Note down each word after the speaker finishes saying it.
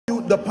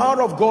the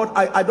power of God,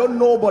 I don't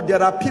know, but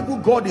there are people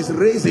God is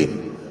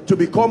raising to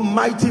become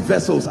mighty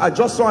vessels. I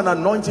just saw an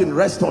anointing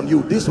rest on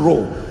you, this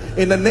row.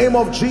 In the name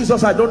of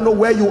Jesus, I don't know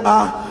where you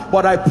are,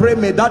 but I pray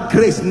may that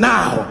grace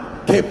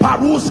now, let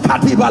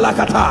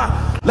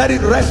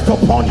it rest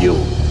upon you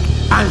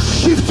and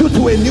shift you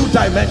to a new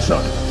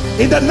dimension.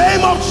 In the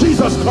name of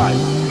Jesus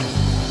Christ.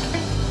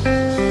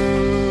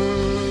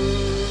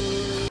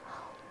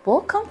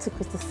 Welcome to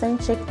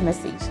Christocentric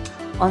Message.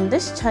 On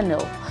this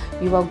channel,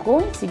 you are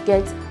going to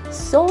get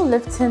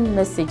soul-lifting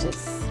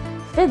messages,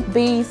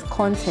 faith-based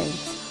content,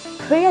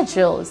 prayer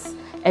drills,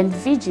 and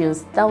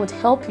videos that would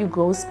help you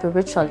grow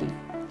spiritually.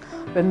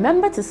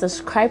 Remember to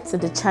subscribe to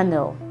the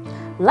channel,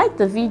 like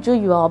the video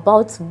you are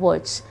about to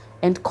watch,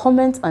 and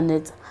comment on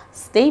it.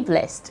 Stay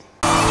blessed.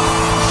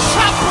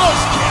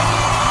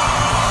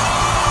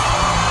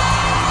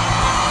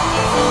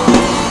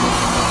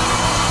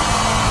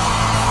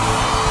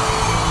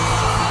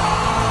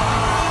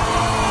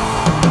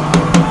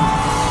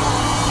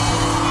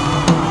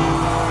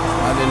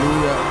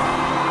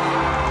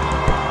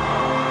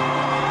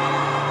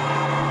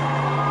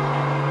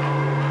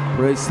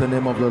 Praise the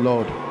name of the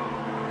Lord.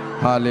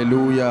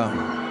 Hallelujah.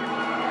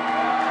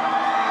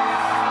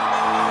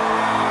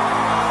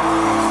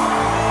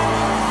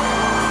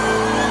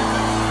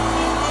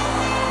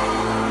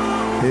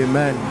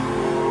 Amen.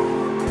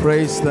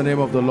 Praise the name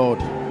of the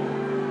Lord.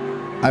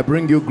 I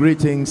bring you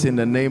greetings in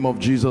the name of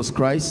Jesus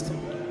Christ.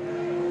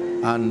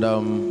 And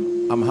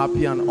I'm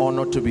happy and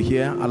honored to be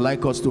here. I'd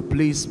like us to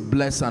please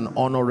bless and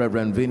honor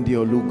Reverend Vindi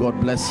Olu. God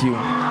bless you.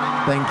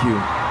 Thank you.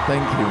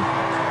 Thank you.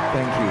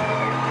 Thank you.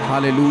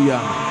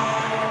 Hallelujah.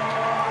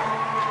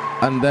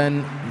 And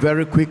then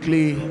very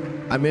quickly,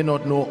 I may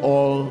not know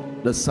all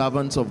the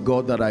servants of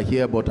God that are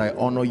here, but I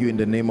honor you in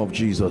the name of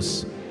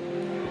Jesus.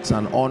 It's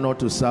an honor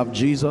to serve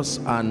Jesus,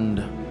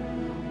 and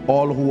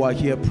all who are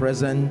here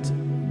present,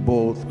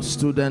 both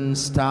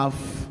students,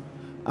 staff,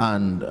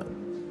 and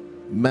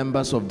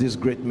members of this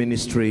great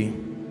ministry.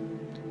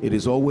 It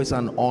is always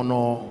an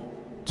honor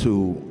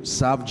to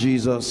serve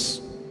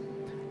Jesus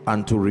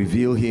and to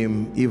reveal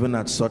him even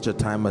at such a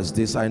time as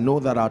this. I know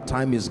that our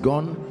time is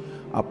gone.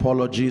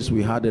 Apologies,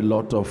 we had a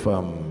lot of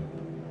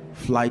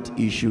flight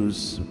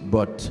issues,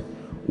 but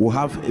we'll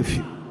have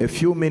a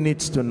few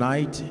minutes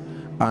tonight,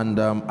 and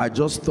I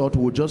just thought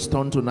we'll just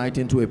turn tonight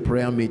into a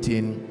prayer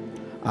meeting,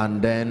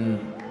 and then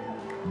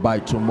by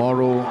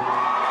tomorrow,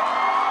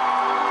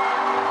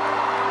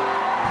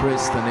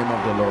 praise the name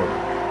of the Lord.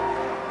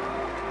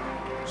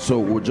 So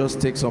we'll just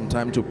take some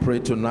time to pray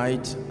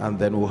tonight, and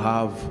then we'll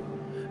have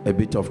a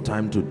bit of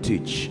time to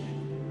teach.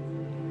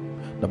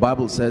 The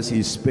Bible says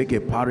he spake a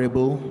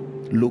parable,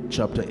 Luke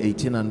chapter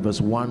 18 and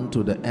verse 1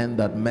 to the end,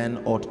 that men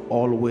ought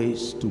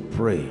always to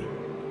pray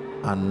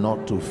and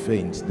not to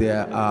faint.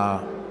 There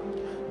are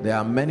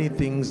many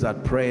things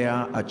that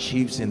prayer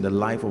achieves in the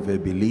life of a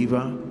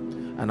believer,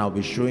 and I'll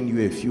be showing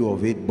you a few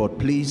of it. But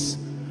please,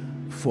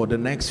 for the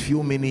next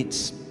few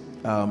minutes,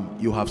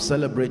 you have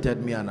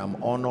celebrated me and I'm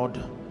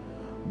honored,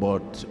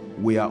 but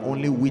we are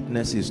only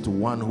witnesses to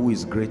one who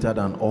is greater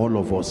than all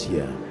of us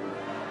here.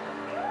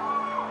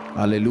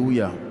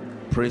 Hallelujah.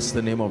 Praise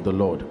the name of the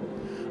Lord.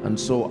 And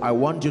so I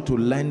want you to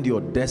lend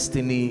your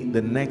destiny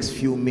the next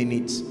few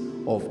minutes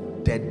of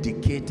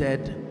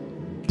dedicated,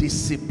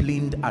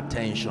 disciplined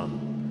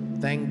attention.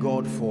 Thank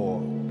God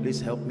for, please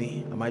help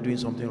me. Am I doing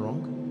something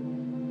wrong?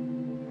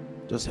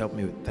 Just help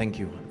me. Thank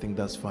you. I think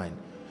that's fine.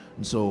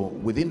 And so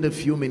within the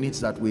few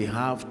minutes that we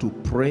have to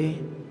pray,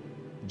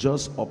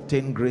 just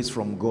obtain grace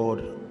from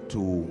God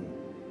to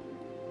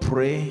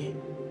pray.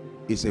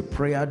 Is a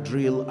prayer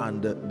drill,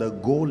 and the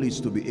goal is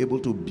to be able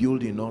to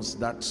build in us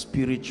that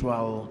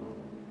spiritual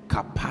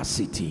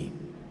capacity.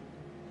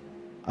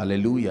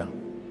 Hallelujah.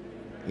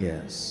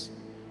 Yes.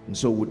 And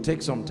so we'll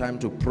take some time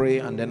to pray,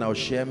 and then I'll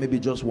share maybe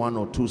just one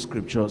or two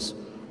scriptures.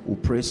 We'll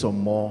pray some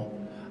more,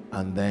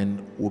 and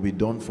then we'll be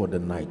done for the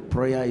night.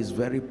 Prayer is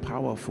very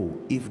powerful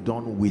if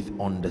done with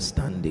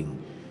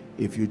understanding.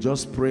 If you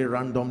just pray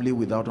randomly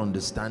without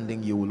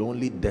understanding, you will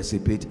only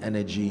dissipate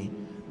energy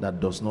that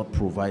does not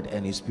provide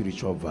any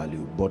spiritual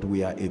value. But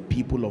we are a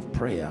people of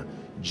prayer.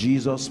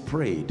 Jesus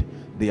prayed,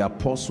 the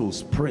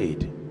apostles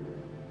prayed,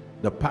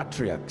 the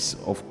patriarchs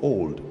of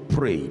old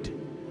prayed,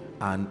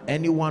 and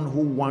anyone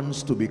who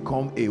wants to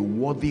become a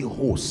worthy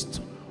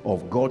host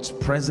of God's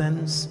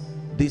presence,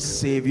 these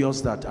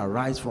saviors that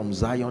arise from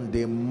Zion,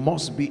 they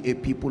must be a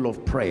people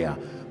of prayer.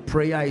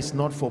 Prayer is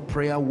not for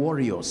prayer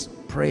warriors.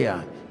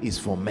 Prayer is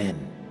for men.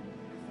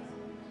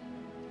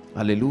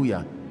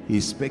 Hallelujah. He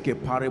spake a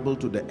parable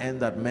to the end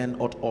that men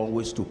ought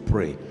always to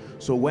pray.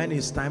 So when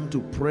it's time to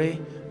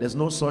pray, there's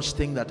no such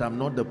thing that I'm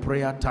not the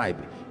prayer type.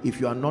 If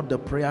you are not the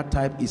prayer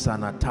type, it's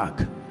an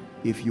attack.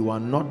 If you are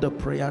not the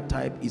prayer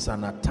type, it's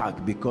an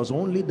attack, because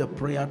only the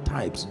prayer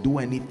types do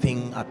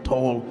anything at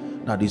all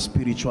that is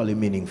spiritually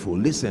meaningful.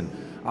 Listen,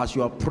 as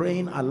you are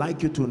praying, I'd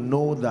like you to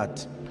know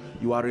that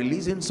you are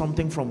releasing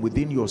something from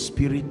within your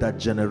spirit that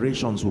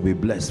generations will be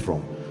blessed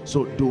from.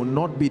 So do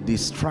not be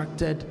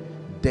distracted.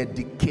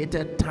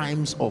 dedicated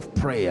times of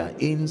prayer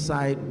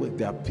inside. With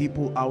their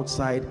people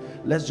outside,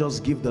 let's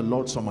just give the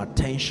Lord some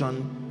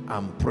attention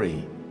and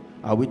pray.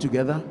 Are we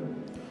together?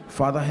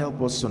 Father,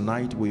 help us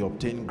tonight. We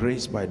obtain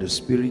grace by the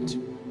Spirit.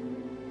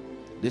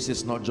 This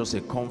is not just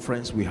a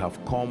conference. We have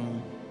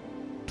come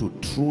to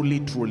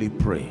truly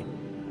pray,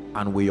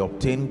 and we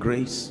obtain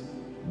grace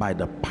by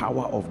the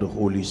power of the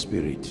Holy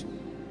Spirit.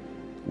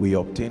 We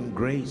obtain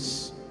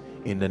grace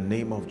in the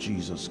name of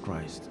Jesus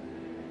Christ.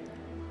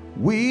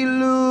 We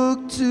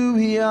look to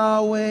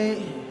Yahweh,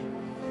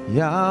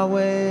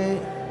 Yahweh.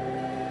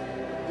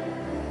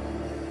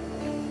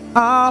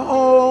 Our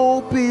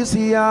hope is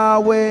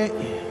Yahweh,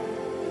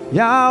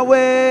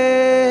 Yahweh.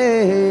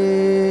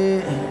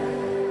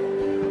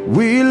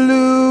 We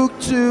look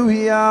to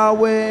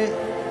Yahweh,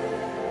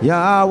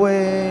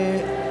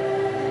 Yahweh.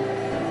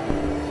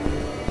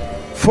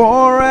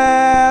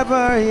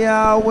 Forever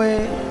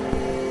Yahweh,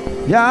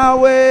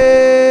 Yahweh.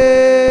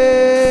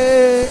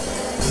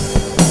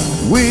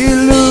 We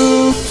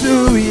look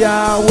to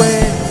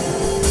Yahweh,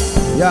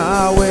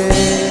 Yahweh.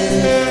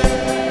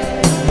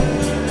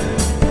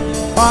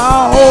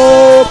 Our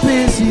hope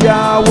is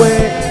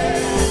Yahweh,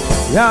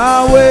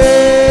 Yahweh.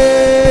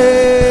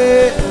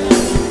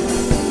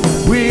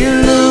 We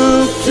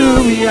look to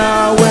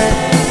Yahweh,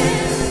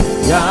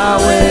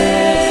 Yahweh.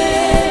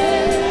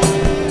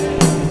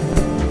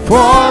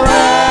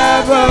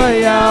 Forever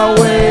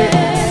Yahweh,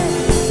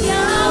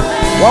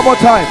 Yahweh. One more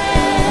time.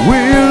 We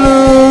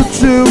look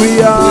to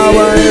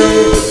Yahweh,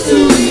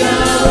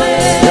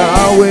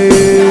 Yahweh.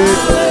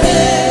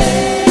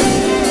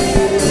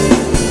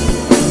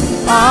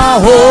 Our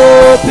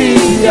hope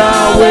is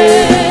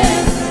Yahweh,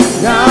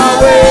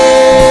 Yahweh.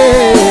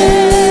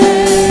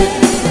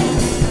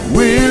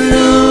 We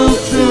look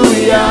to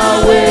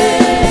Yahweh,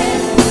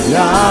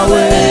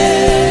 Yahweh.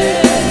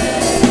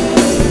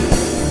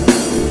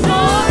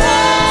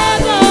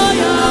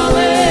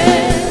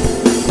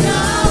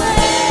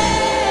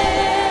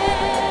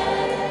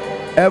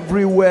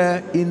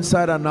 Everywhere,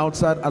 inside and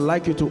outside, I'd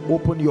like you to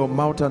open your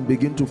mouth and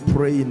begin to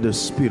pray in the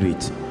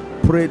Spirit.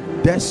 Pray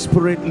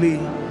desperately,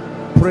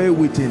 pray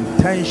with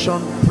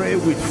intention, pray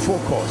with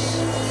focus.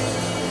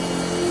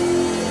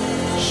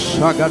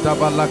 Shagata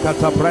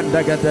balakata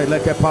brandagade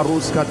leke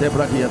paruska de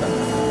bradiada.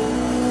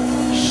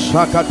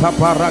 Shakata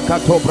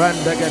parakato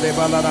brandagade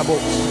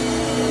baladabos.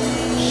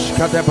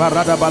 Shkate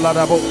parada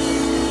baladabos.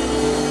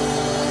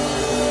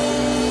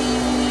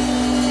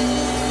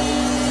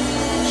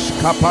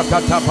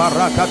 Kapakata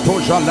parakato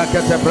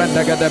jalakete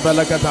brendegede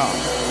belekata.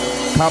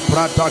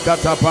 Kaprata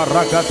kata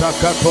parakata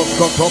katos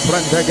koto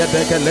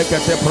brendegede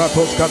lekete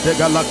pratos kate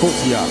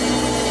galakusia.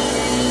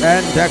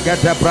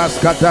 Endegede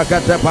praskata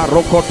kate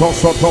parokoto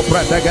soto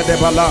brendegede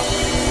bala.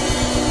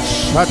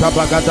 Shata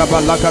bagata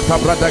balakata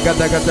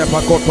brendegede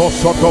pakoto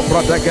soto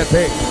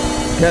brendegede.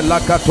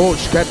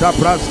 Kelakatos keta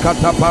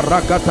praskata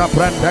parakata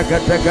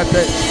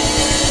brendegede.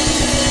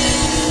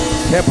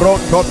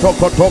 Hebronto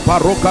tokoto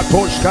paruka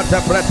toshka te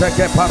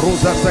preteke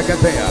paruza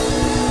seketea.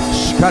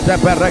 Shkate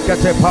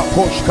berekete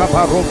pakoshka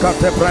paruka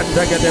te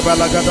brendege de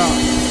balagada.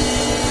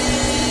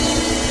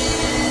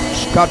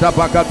 Shkata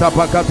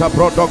pakata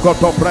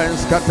protokoto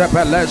prenska te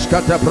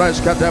peleshka te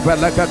preska te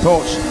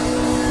belekatosh.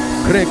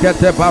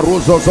 Krikete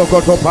paruzo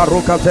zokoto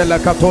paruka te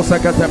lekato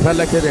sekete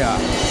pelekedea.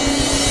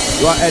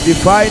 You are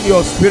edifying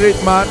your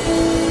spirit, man.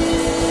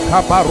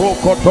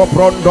 Kaparuko to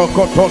brondo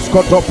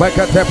kotosko to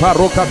pekete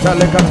paruka te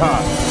lekata.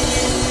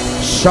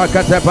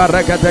 Shakate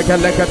barakate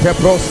kelekate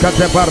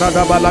proskate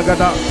barada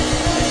balagada.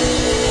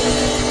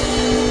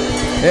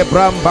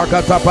 Ebram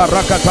bakata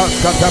barakata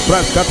skate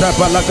praskate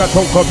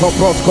balakato koto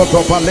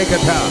proskoto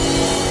balekata.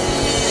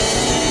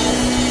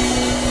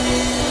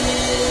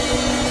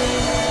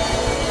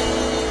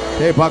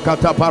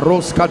 Ebakata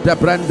baroskate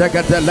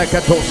brendegate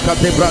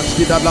lekatoskate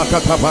braskida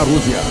lakata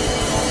baruzia.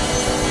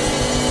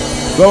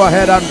 Go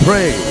ahead and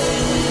pray.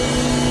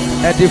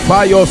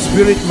 Edify your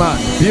spirit, man.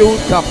 Build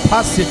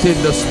capacity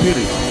in the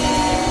spirit.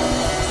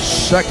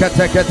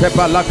 Shakatekete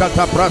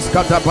balakata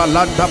praskata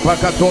balanda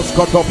pakatos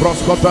koto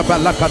proskoto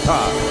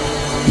balakata.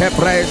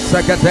 Kepres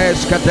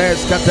kates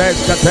kates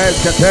kates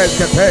kates kates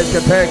kates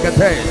kates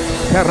kates.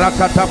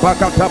 Kerakata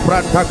bakata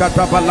branta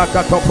kata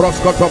balakato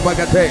proskoto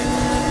bagate.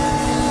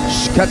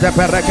 Shkate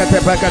perekete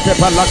bagate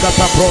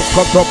balakata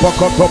proskoto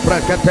pokoto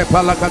brekete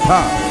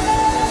balakata.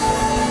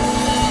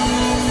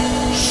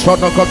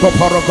 Shonokoto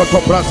porokoto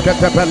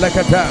praskete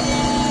balakata.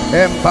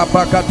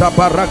 Empapakata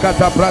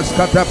barakata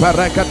braskata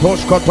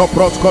parakatoshkoto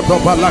proskoto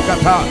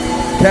balakata.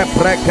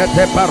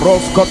 Keprekete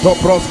paroskoto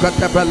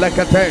proskate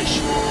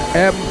belekatesh.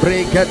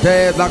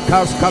 Embrikete la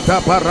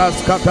kaskata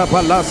paraskata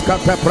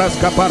balaskata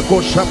praska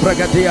parkusha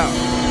pregatia.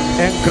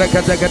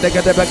 Enkrekete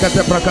gedegede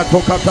bekete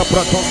prakatokata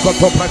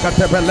pratoskoto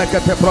prakate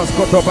belekete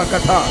proskoto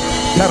bakata.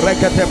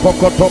 Kerekete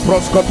pokoto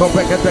proskoto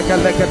bekete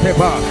kelekete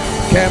ba.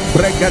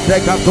 Kembrekete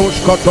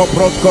gatushkoto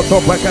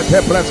proskoto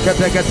bekete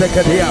preskete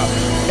getekedia.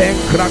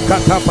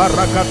 Enkrakata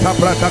barakata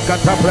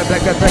prakakata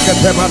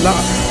predekete mala.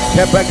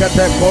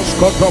 Kebekete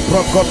koskoto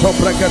prokoto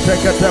prekete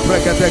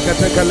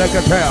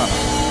kelekete.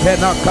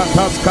 Kena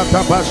katas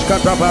katabash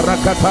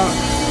katabarakata.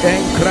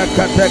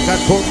 Enkrakate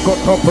katus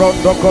koto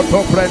prondo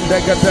koto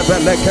prendegete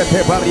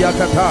belekete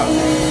bariakata.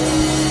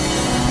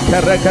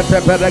 Kerekete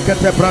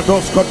berekete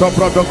brados koto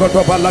prondo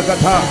koto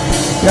balakata.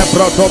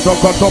 Kebrodo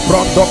koto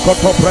prondo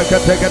koto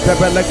prekete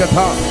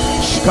belekata.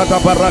 Shkata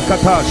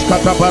barakata,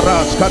 shkata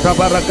bara, shkata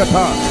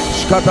barakata,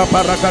 shkata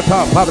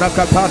barakata,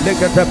 barakata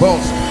legete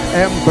bos.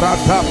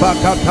 Embrata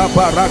bakata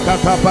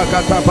barakata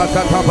bakata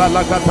bakata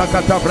balakata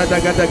kata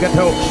bredegete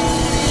getos.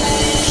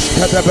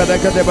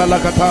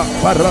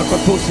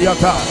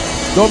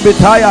 Don't be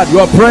tired,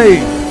 you're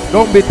praying.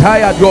 Don't be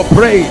tired, you're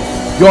praying.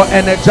 You're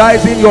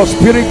energizing your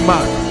spirit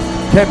man.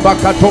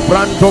 Kebakato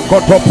brando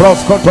koto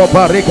proskoto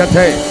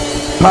barikate.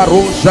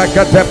 Parusha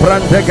kate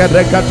brande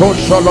gerekato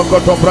sholo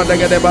koto brande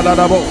gede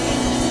baladabo.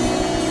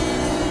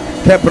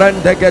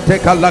 Kebrande gede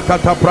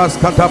kalakata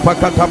praskata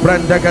pakata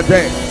brande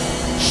gede.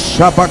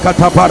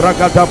 Shabakata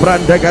barakata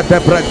brande gede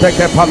brande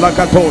ke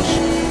palakatos.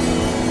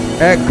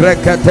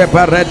 Ekrekete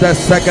berede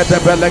sekete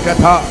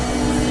belegata.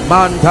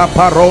 Manta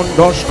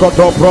parondos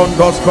koto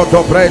prondos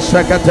koto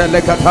presekete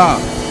lekata.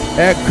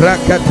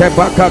 Ekrekete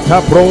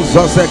bakata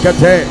brozo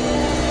sekete.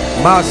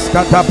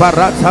 Maskata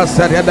barata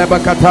seriele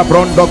bakata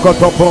brondo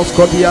koto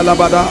prosko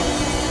dialabada.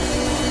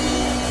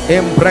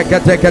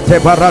 Imprekete kete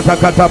barata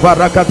kata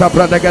barakata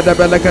brandegede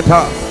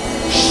belegata.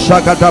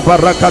 Shakata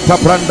barakata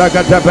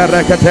brandegede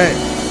berekete.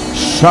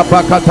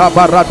 Shabakata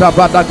barata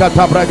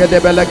badakata bragede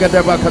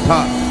belegede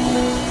bakata.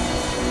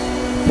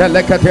 In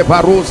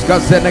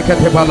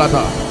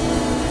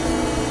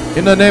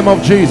the name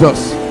of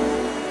Jesus.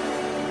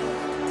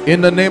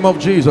 In the name of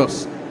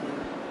Jesus.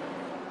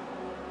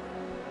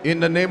 In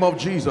the name of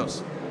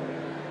Jesus.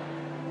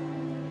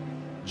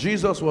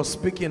 Jesus was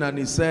speaking and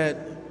he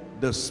said,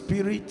 the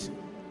spirit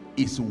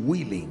is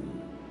willing,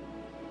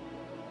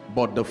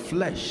 but the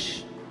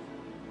flesh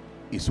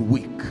is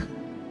weak.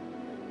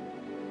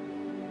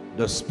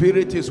 The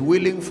spirit is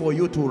willing for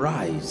you to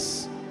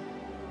rise,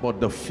 but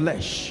the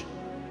flesh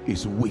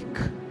is weak.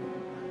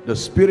 The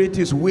spirit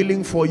is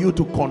willing for you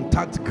to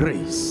contact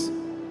grace,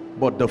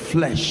 but the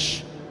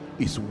flesh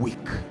is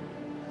weak.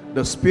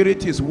 The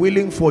spirit is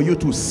willing for you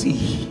to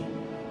see,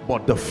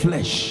 but the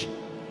flesh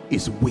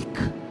is weak.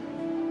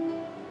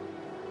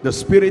 The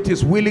spirit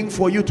is willing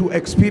for you to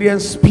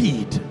experience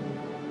speed,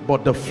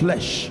 but the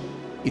flesh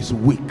is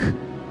weak.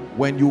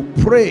 When you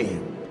pray,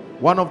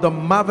 one of the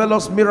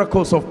marvelous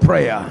miracles of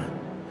prayer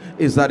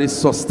is that it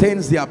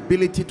sustains the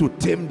ability to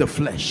tame the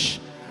flesh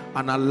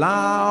and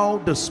allow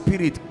the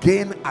spirit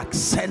gain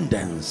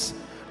ascendance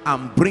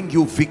and bring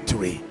you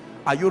victory.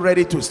 Are you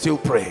ready to still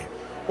pray?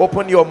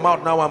 Open your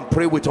mouth now and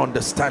pray with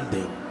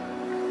understanding.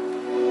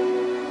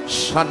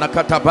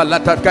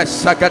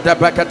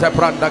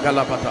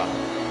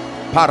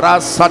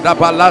 Parasada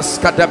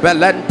balaska de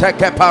belente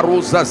ke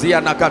paruza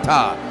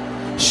zianakata.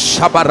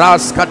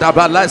 Shabaraska da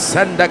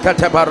balasende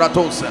kete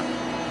baratusa.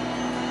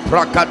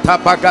 Prakata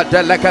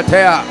bagate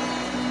leketea.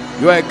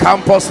 You are a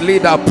campus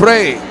leader,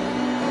 pray.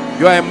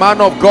 You are a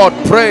man of God,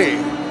 pray.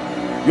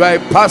 You are a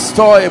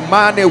pastor, a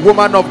man, a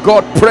woman of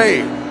God,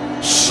 pray.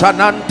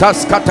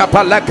 Shanantas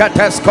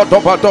katapalekates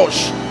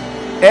kotobadosh.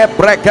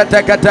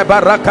 Ebrekete kete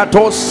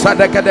barakatos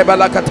sadekete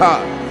balakata.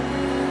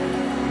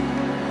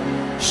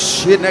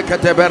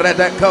 Shinekete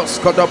beredekos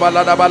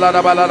kotobalada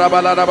balada balada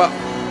balada ba.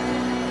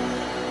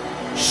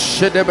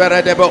 Shide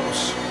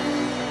beredebos.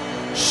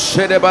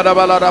 Shide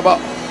balada ba.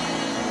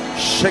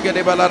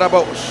 Shigede balada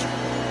bos.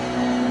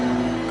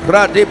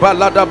 Kradi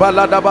balada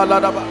balada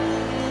balada ba.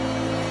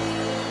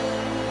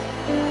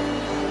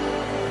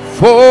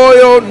 For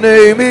your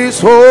name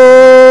is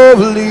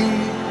holy,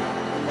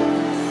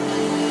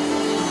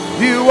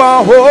 you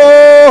are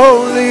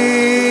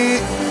holy,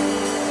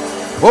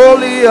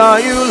 holy are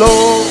you,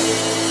 Lord.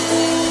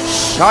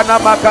 Shana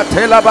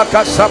makatela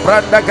bakasa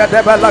branda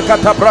kadeba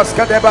lakata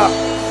braska deba.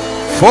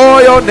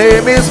 For your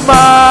name is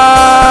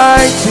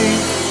mighty.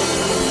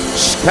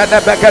 Shkene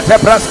bekete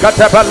braska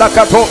deba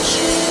lakatos.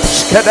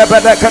 Shkene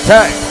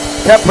bekete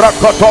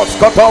kebrakotos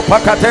koto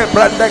pakate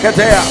branda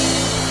kadea.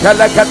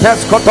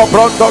 Kelekates koto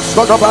brondos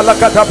koto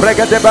balakata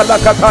bregede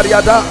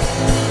balakatariada.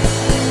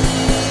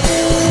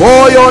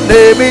 For your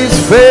name is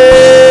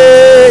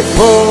faithful.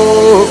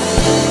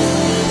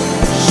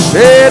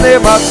 Shene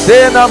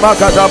masena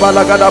makata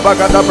balakata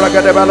bakata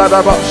bregede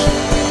baladabash.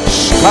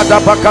 Shkata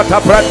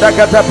bakata branda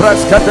kete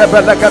breskete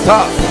belakata.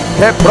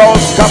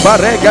 Kebros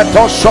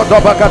kabaregeto shoto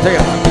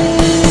bakatea.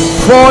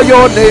 For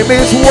your name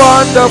is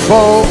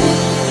wonderful.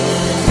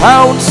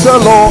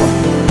 Counselor,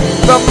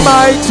 the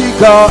mighty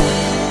God.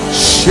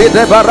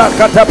 Shide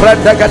barakata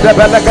brenda kete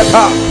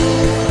belakata.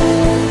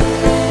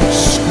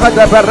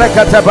 Shkada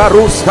barakata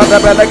barus kata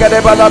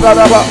belakade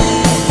baladaba.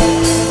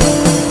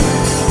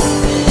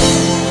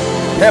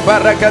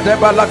 Kebarakate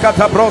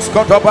balakata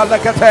broskoto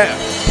balakate.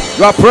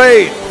 You are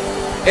praying.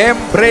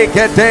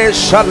 Embrekete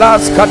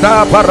shalas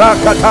kata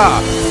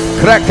barakata.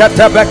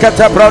 Krekate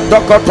bekate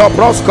brondo koto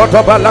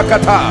broskoto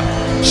balakata.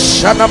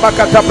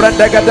 Shanamakata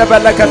brenda kete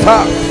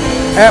belakata.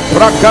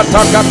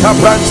 Ebrakata kata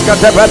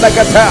branskate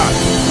belakata.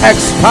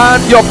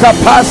 Expand your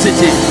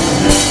capacity.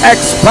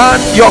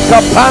 Expand your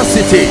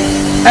capacity.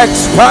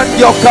 Expand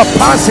your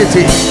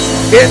capacity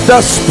in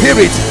the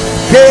spirit.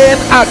 Gain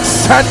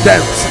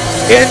ascendance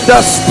in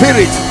the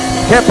spirit.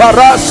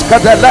 Keparas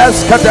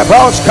kadeles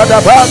kadebos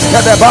kadabas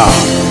kadeba.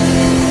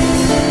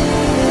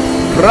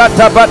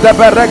 Ratabada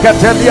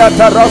bereketelia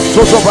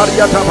tarasuzo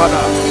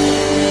variatabana.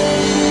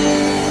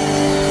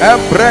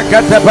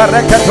 Embrekete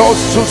bereketos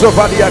suzo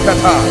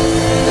variakata.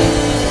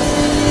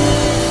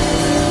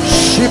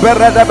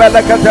 Shiberede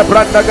belekete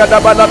branda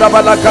gadabala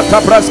dabala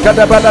katabras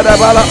kadebala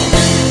dabala.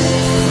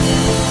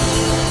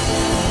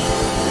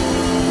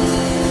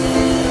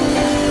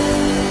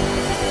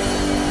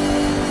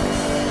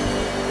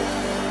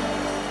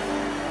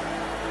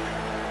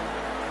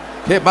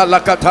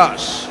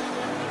 Kebalakatash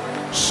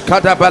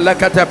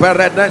Skadabalakata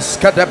Berenes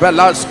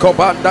Kadabelas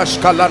Kobanda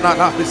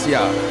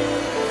Shkalanahisia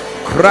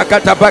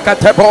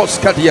Krakatabakatebos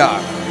Kadia.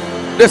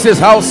 This is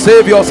how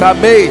saviors are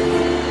made.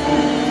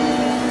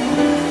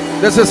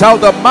 This is how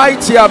the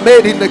mighty are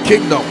made in the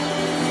kingdom.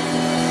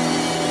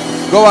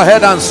 Go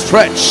ahead and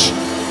stretch.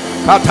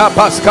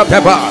 Katabas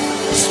Kateba.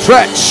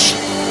 Stretch.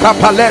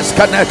 Kapales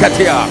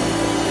Kanakatia.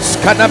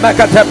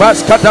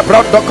 Skanamakatabas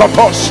Katabrondo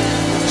Kotosh.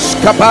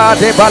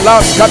 Skabade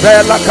balaska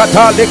de la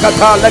katali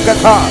katale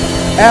kata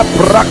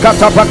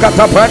ebrakata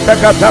bakata branda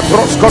kata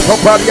proskoto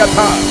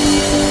pariata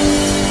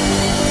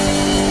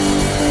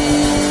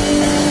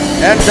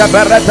enda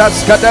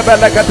beretas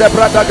kadebele kata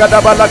brada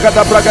kata bala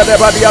kata braga de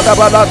badiata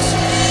balas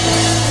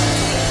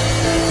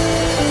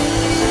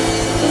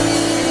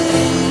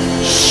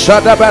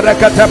shada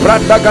berekata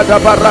branda kata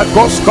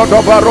barakosko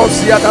do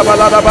barosia da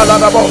balada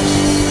balada bos.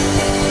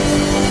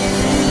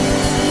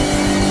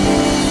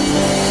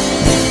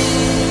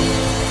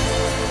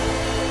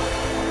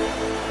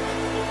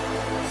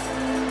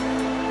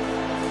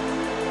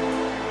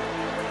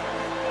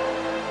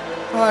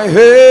 I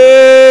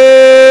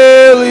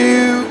hail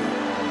you,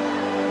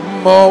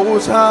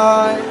 Most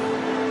High.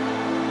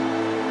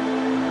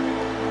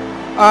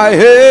 I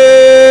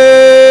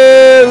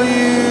hail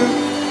you,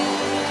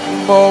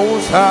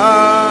 Most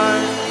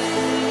High.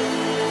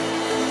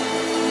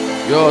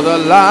 You're the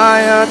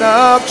Lion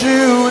of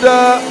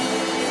Judah,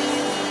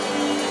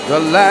 the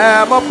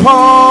Lamb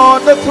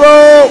upon the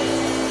throne.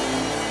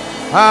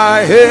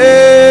 I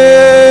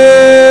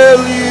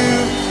hail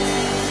you,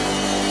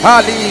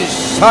 Alish.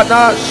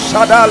 Sana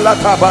Shadala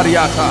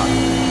Tabariata.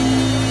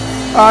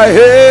 I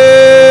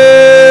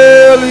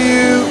hail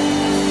you,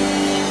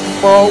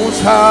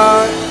 Most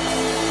High.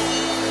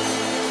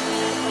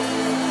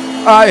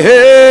 I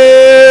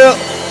hail.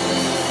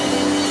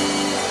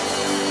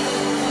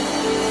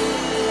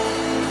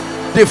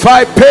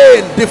 Defy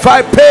pain,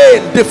 defy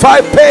pain,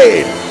 defy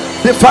pain,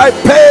 defy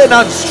pain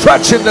and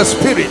stretch in the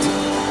spirit.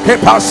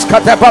 Kepas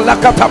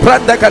Katabalakata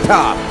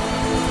Brandekata.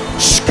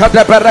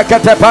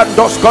 Shkadeberekete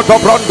bandos koto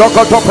brondo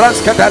koto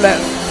prasketele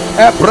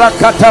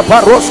ebrakata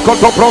baros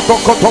koto brondo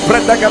koto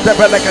brendekete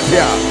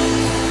beleketia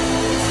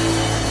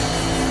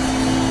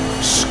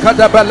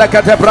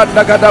shkadebelekete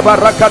brandagada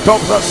barakato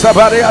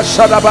sabaria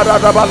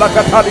shadabarada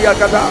balakataria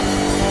gada.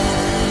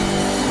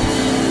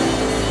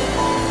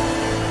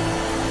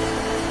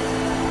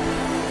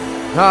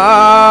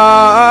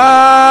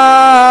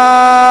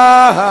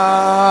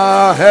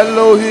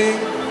 Elohim.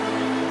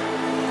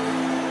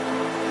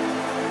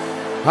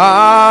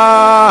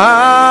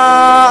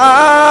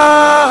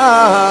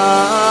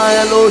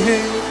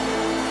 Elohim.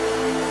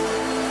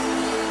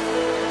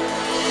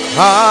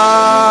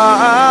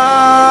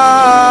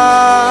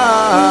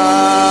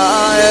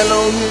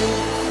 Elohim.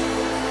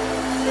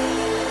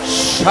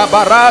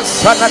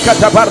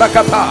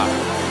 ShabarasanaKatabarakata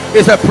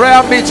is a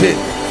prayer meeting.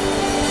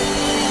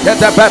 Get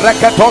the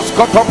Berekatos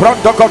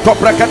Kotobrondo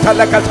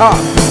Kotobrekata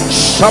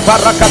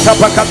Shabarakata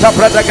Bakata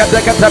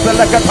Bredekata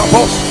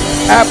Belekatabos.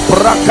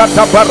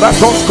 Ebrakata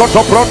baratos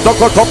koto pronto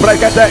koto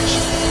bregadesh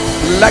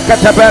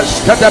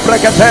lekatebesh kata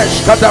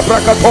bregadesh kata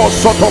brakatos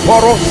soto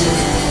poros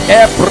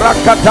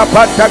ebrakata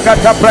bata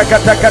kata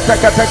brakata kata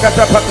kata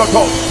kata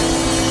pakotos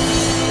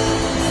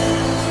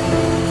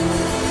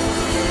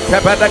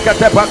kebele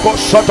kata pakos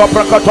soto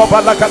brakato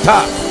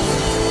balakata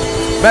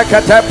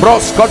mekate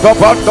pros koto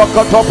bondo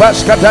koto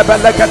besh kata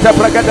bele kata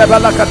bregade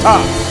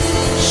balakata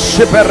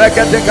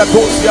shiberegade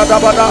katos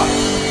yadabana.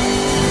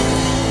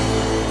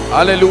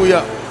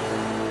 Hallelujah.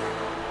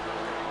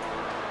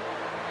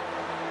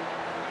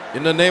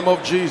 In the name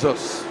of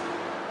Jesus.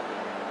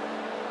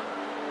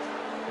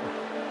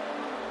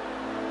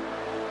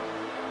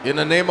 In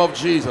the name of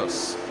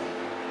Jesus.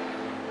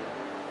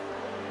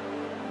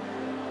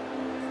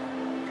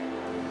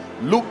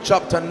 Luke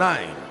chapter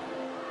 9.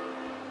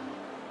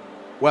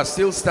 We're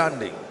still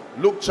standing.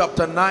 Luke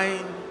chapter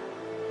 9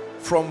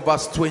 from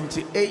verse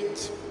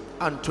 28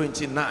 and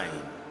 29.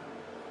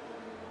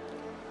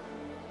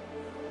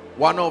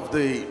 One of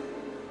the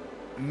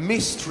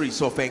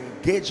mysteries of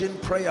engaging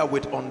prayer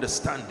with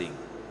understanding.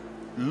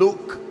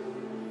 Luke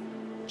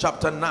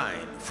chapter 9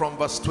 from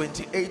verse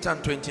 28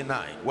 and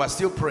 29. We're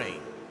still praying.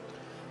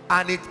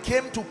 And it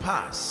came to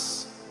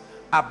pass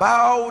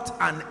about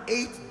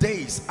 8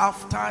 days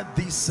after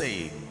these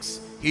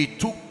sayings, he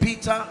took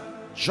Peter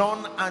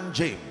John and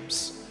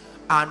James,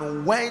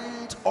 and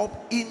went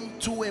up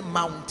into a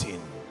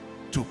mountain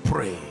to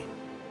pray.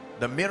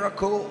 The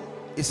miracle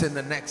is in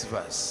the next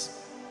verse.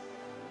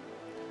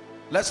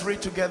 Let's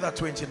read together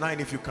 29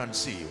 if you can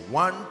see.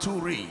 1, 2,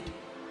 read.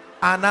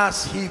 And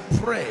as he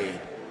prayed,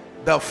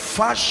 the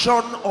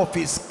fashion of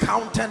his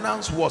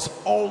countenance was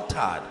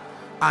altered,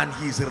 and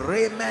his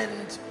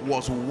raiment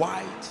was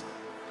white.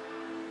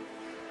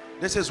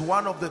 This is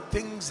one of the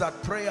things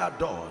that prayer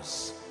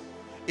does.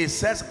 It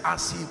says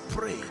as he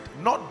prayed,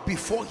 not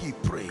before he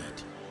prayed.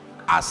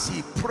 As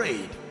he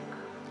prayed,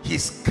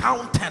 his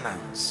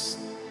countenance,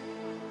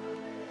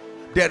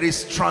 there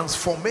is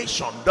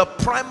transformation. The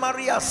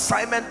primary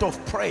assignment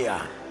of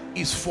prayer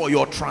is for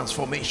your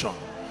transformation,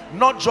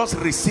 not just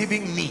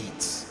receiving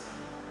needs.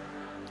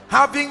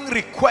 Having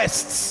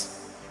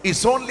requests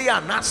is only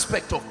an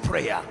aspect of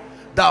prayer.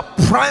 The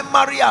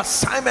primary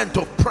assignment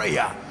of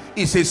prayer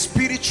is a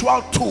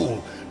spiritual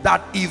tool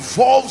that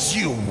evolves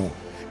you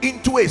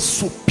into a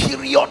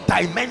superior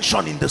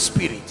dimension in the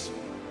spirit.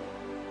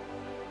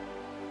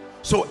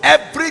 So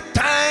every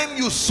time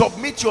you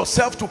submit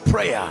yourself to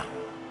prayer,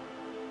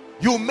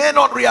 you may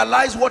not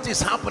realize what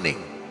is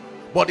happening,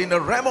 but in the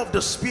realm of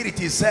the spirit,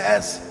 he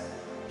says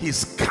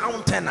his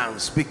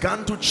countenance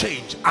began to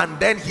change, and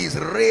then his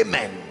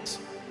raiment,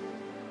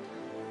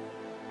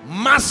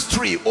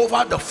 mastery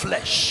over the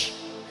flesh,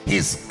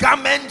 his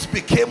garment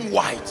became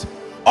white.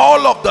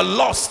 All of the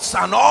lusts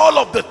and all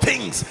of the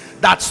things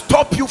that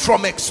stop you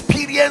from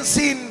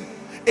experiencing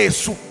a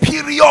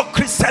superior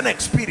Christian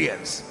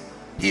experience,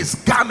 his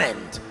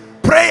garment.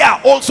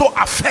 Prayer also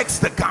affects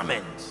the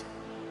garment.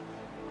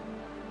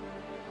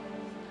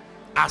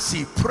 As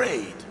he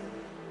prayed,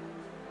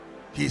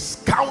 his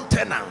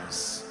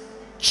countenance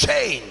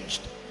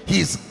changed,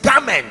 his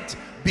garment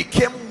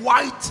became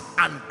white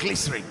and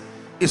glistening.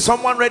 Is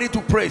someone ready to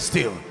pray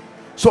still?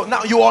 So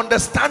now you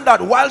understand that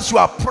whilst you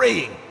are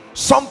praying,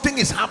 something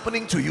is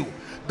happening to you.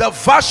 The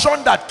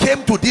version that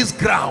came to this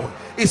ground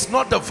is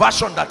not the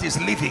version that is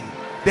living.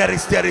 There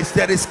is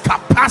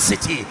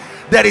capacity,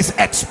 there is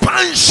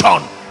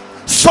expansion,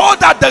 so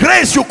that the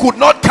grace you could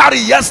not carry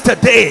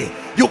yesterday,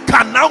 you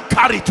can now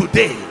carry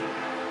today.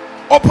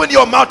 Open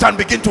your mouth and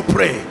begin to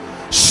pray.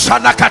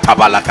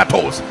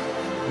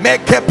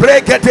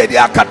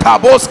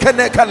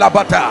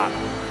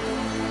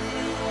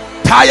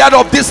 Tired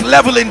of this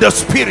level in the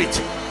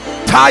spirit,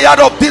 tired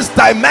of this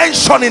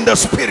dimension in the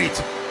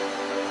spirit.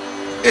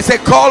 It's a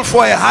call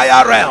for a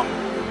higher realm.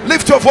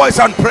 Lift your voice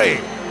and pray.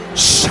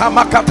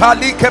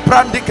 Shamakatali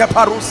keprandi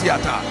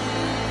keparusiata.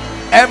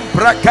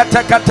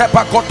 Embrakate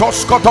katepa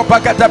kotoskoto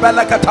bagate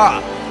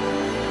belakata.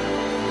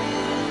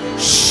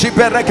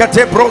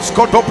 Shiberekate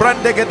broskoto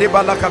brandege de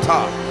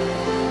balakata.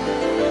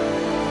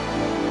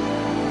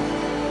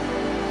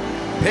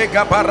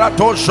 Pega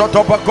barato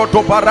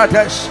jotobakoto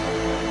baradesh.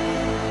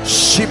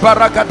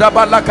 Shibarakata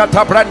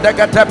balakata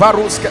brandege te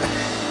baruske.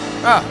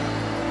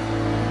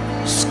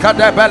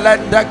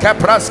 Skadebelende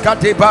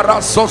kepraskati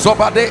baraso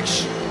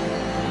zobadesh.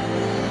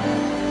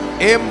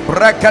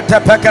 Imbrakate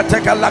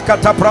pekate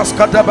kalakata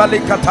praskata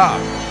balikata.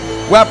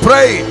 We're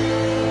praying.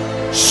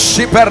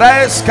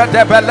 Shiberes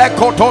kadebele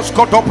kotos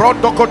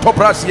kotobrondo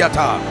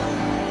kotobrasiata.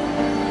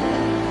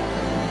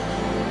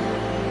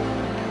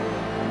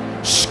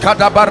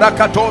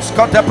 Skadabarakatos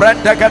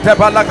kotebrende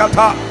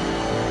ketebalakata.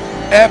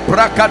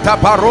 Ebrakata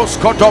paros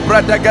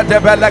kotobrende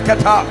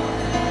ketebelekata.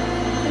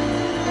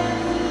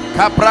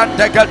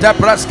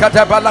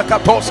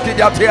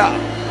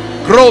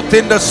 Growth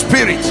in the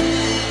spirit,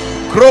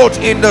 growth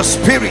in the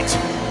spirit.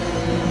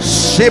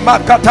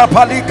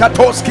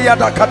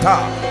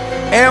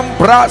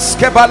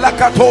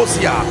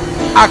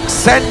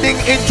 Ascending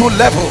into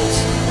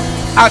levels,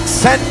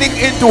 ascending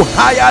into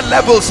higher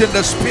levels in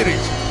the spirit.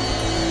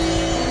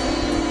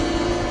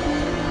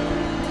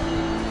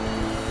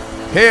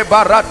 He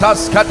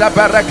baratas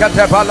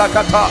kadabarakate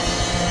balakata.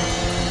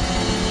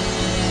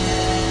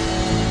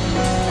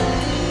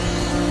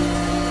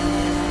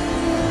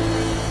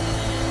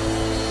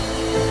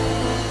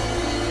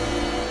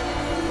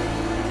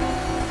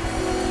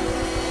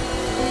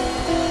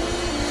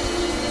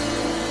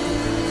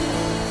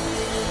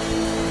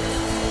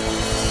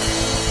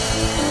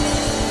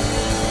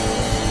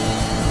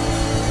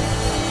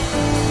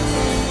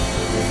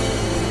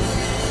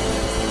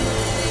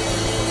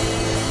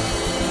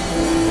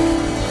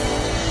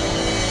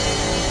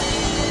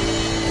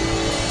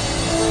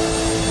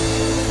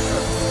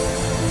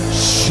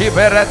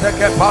 Shiberete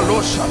ke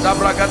palusha da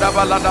bragada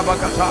balada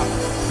bakata.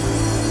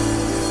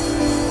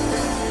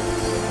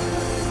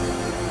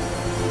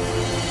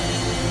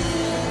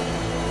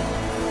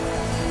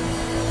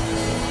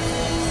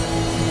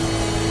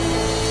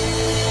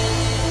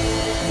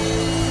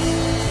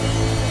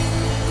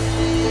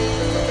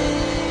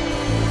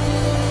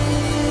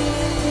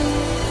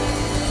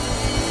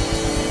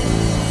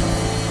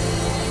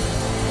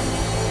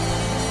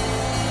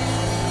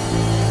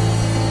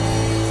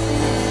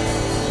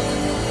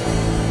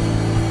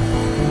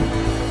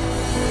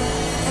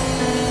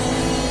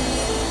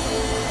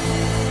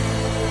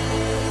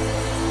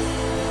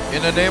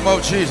 In the name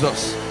of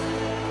Jesus.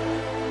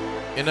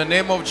 In the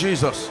name of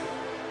Jesus.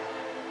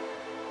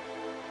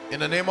 In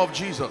the name of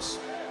Jesus.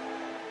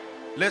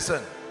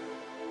 Listen,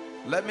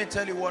 let me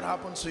tell you what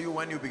happens to you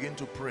when you begin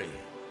to pray.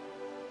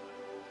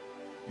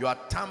 You are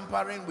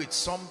tampering with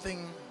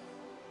something,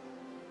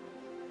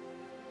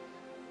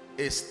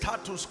 a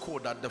status quo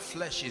that the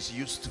flesh is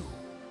used to.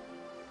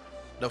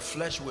 The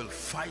flesh will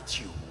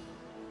fight you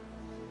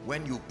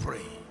when you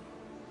pray.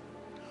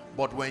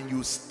 But when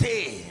you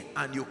stay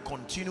and you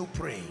continue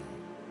praying,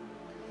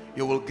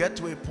 you will get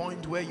to a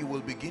point where you will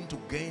begin to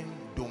gain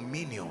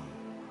dominion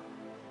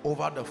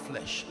over the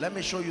flesh. Let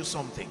me show you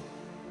something.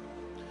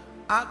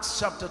 Acts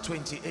chapter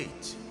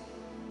 28.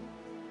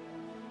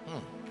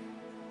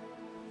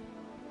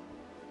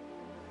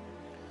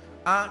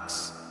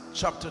 Acts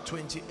chapter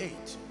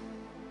 28.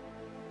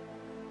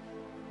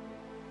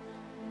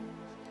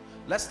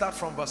 Let's start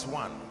from verse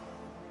 1.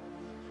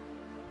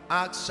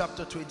 Acts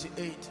chapter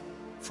 28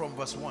 from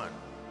verse 1.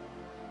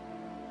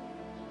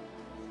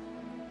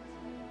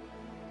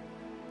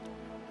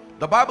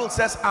 The Bible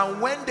says, and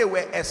when they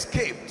were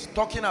escaped,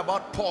 talking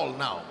about Paul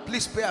now,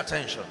 please pay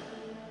attention.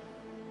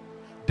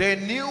 They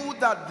knew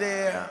that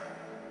their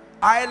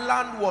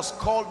island was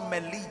called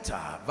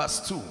Melita.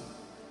 Verse 2.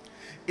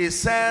 It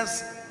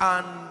says,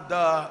 and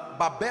the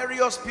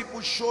barbarous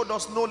people showed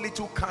us no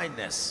little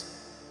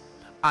kindness,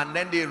 and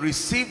then they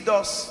received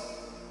us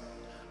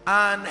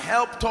and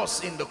helped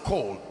us in the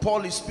cold.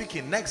 Paul is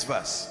speaking. Next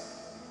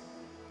verse.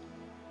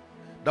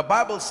 The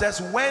Bible says,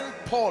 when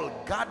Paul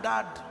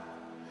gathered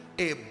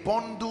a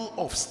bundle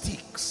of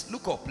sticks,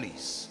 look up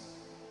please.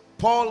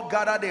 Paul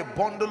gathered a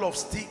bundle of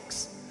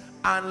sticks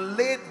and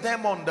laid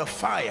them on the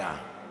fire,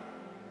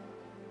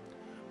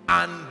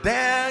 and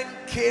then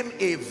came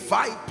a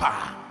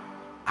viper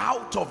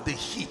out of the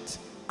heat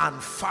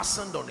and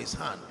fastened on his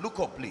hand. Look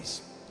up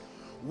please.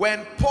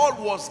 When Paul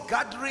was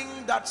gathering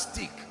that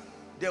stick,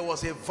 there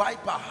was a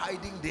viper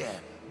hiding there,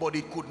 but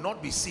it could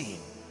not be seen.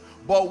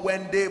 But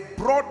when they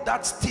brought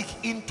that stick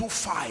into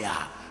fire,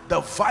 the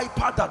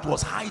viper that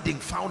was hiding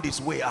found its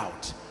way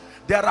out.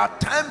 There are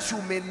times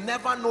you may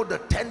never know the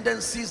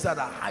tendencies that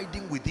are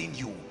hiding within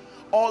you,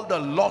 all the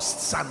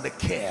lusts and the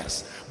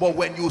cares, but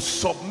when you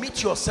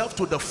submit yourself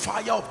to the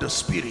fire of the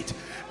Spirit,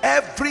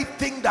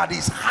 everything that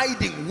is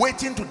hiding,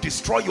 waiting to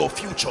destroy your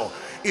future,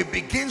 it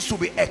begins to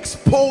be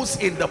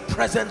exposed in the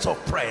presence of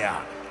prayer.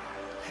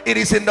 It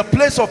is in the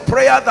place of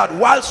prayer that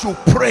whilst you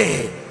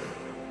pray,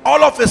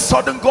 all of a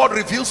sudden God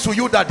reveals to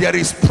you that there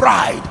is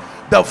pride,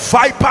 the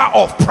viper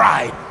of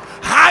pride,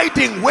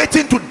 hiding,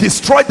 waiting to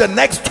destroy the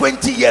next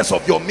 20 years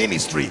of your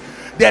ministry.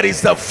 There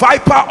is the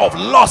viper of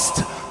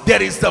lust.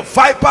 There is the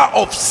viper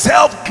of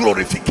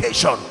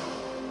self-glorification.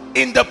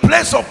 In the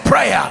place of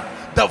prayer,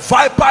 the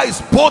viper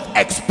is both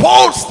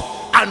exposed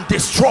and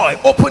destroyed.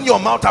 Open your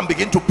mouth and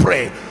begin to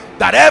pray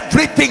that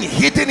everything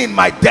hidden in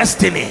my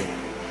destiny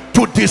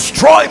to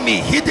destroy me,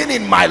 hidden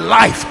in my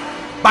life,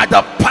 by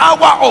the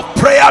power of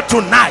prayer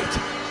tonight,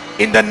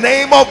 in the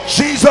name of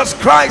Jesus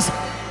Christ,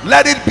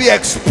 let it be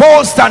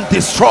exposed and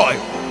destroyed.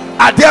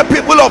 Are there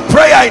people of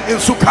prayer in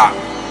Sukkah?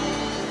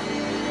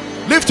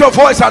 Lift your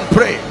voice and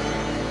pray.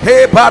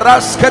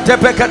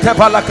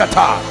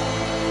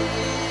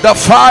 The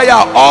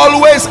fire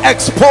always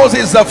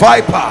exposes the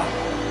viper.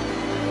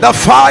 The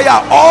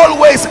fire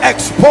always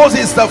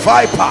exposes the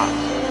viper.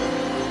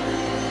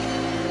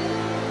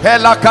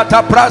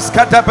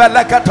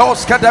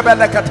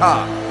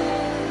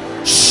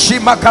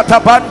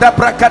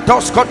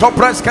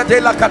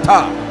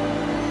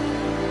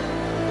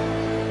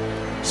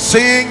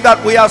 Seeing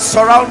that we are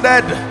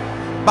surrounded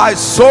by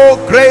so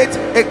great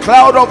a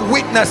cloud of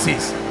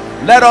witnesses,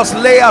 let us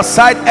lay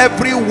aside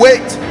every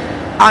weight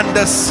and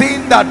the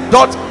sin that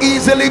doth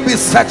easily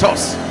beset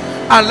us,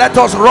 and let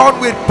us run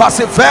with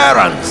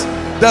perseverance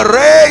the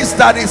race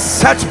that is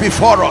set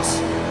before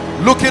us,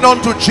 looking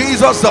unto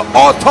Jesus, the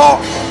author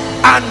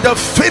and the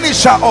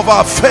finisher of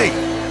our faith.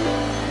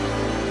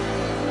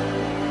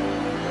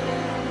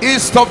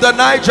 East of the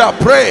Niger,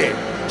 pray.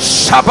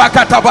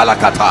 Shabakata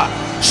balakata.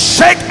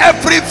 Shake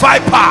every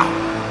viper.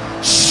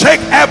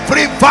 Shake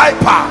every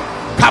viper.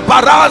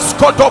 Kabaras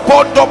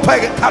kotopondo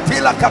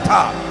katila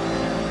kata.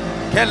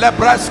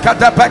 Kelebras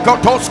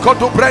katapekotos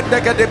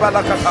kotubrende gede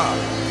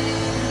balakata.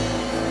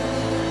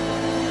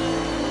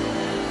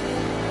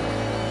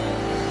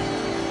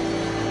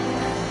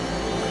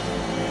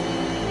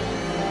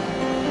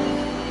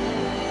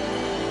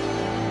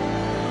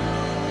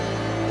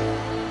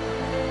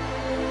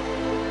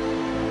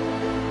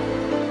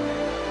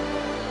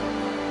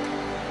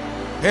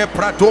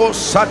 Epratos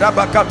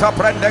sadabakata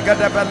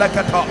prendegede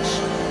belekatos.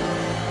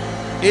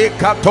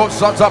 Ikatos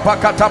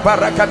zazabakata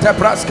barakate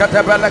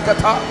praskate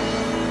belekata.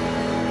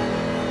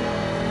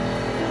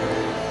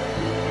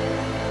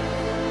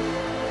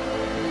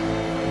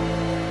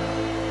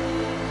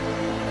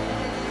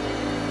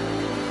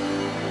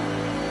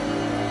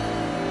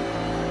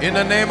 In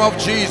the name of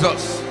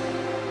Jesus.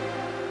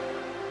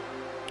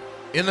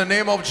 In the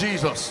name of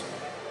Jesus.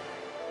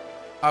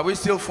 Are we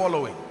still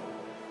following?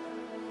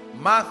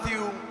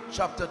 Matthew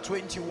chapter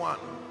 21.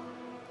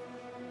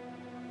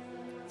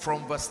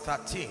 from verse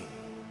 13.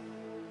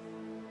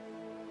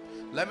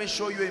 Let me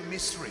show you a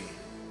mystery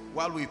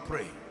while we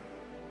pray.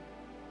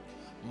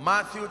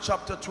 Matthew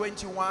chapter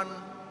 21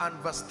 and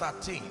verse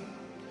 13.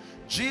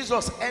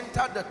 Jesus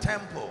entered the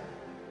temple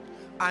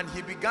and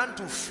he began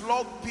to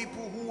flog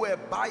people who were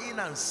buying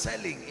and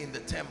selling in the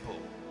temple.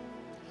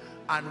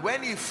 And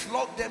when he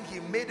flogged them,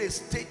 he made a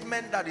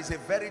statement that is a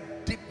very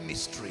deep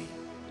mystery.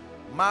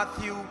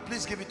 Matthew,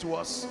 please give it to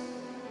us.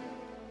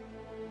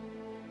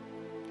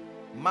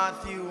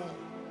 Matthew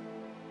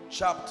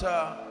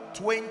chapter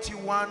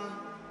 21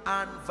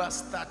 and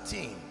verse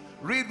 13.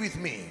 Read with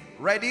me.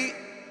 Ready?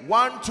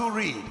 1, 2,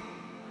 read.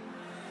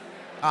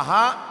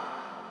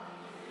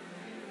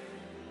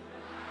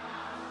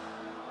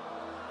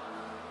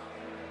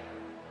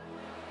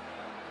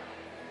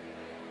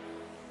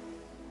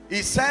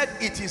 He said,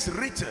 it is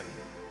written,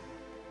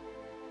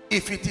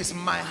 if it is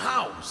my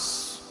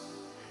house,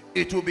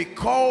 it will be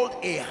called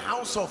a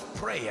house of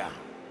prayer.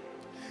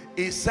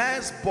 It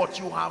says, but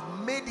you have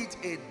made it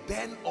a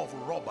den of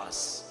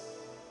robbers.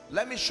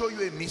 Let me show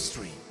you a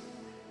mystery.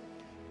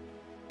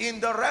 In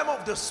the realm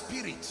of the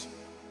spirit,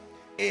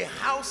 a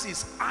house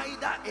is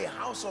either a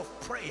house of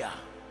prayer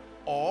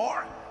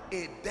or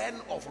a den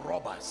of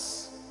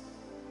robbers.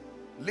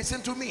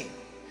 Listen to me.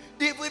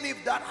 Even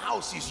if that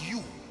house is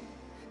you,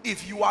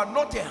 if you are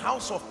not a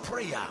house of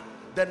prayer,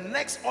 the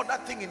next other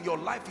thing in your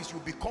life is you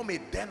become a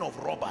den of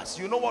robbers.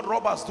 You know what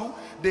robbers do?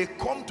 They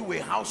come to a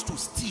house to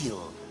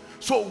steal.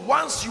 So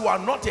once you are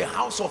not a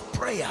house of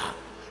prayer,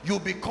 you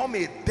become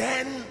a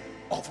den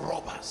of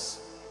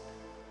robbers.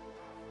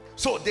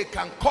 So they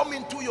can come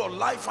into your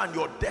life and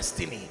your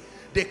destiny.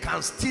 They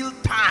can steal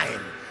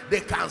time. They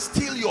can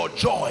steal your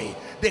joy.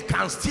 They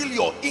can steal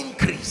your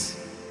increase.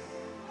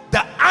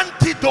 The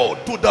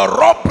antidote to the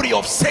robbery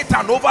of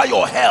Satan over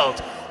your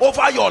health,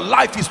 over your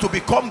life, is to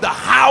become the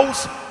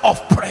house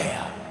of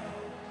prayer.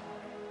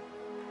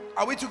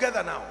 Are we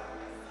together now?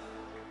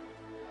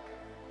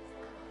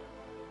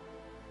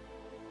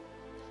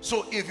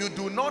 So if you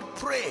do not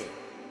pray,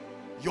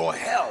 your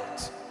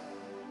health,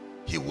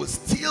 he will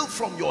steal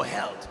from your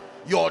health.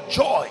 Your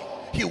joy,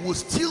 he will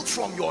steal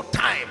from your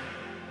time.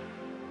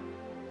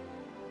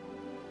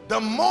 The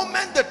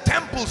moment the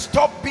temple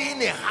stopped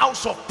being a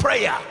house of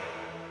prayer,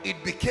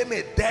 it became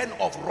a den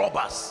of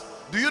robbers.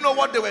 Do you know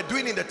what they were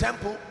doing in the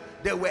temple?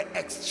 They were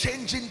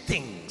exchanging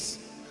things.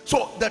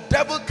 So the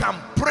devil can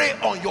prey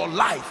on your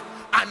life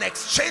and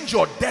exchange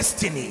your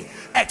destiny,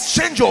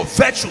 exchange your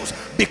virtues,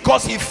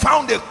 because he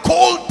found a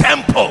cold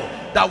temple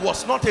that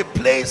was not a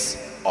place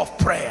of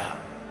prayer.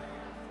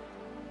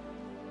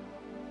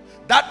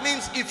 That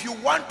means if you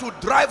want to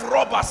drive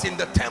robbers in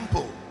the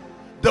temple,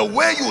 the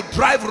way you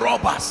drive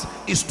robbers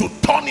is to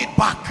turn it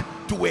back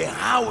to a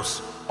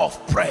house of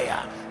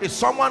prayer. Is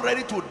someone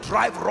ready to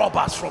drive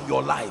robbers from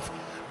your life?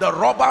 The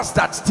robbers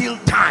that steal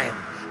time,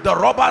 the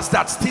robbers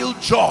that steal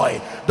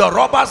joy, the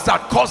robbers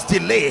that cause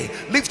delay.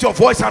 Lift your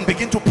voice and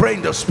begin to pray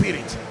in the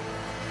spirit.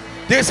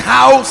 This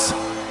house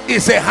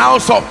is a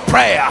house of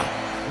prayer,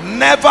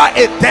 never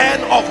a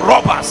den of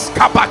robbers.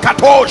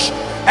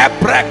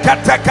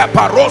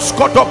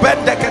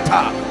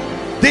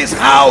 This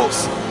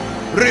house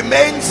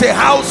remains a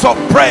house of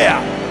prayer.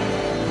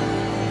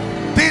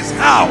 This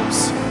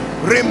house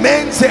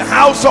remains a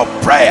house of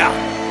prayer.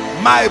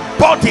 My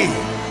body,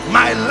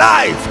 my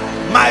life,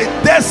 my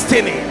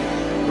destiny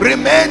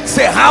remains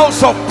a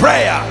house of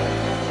prayer.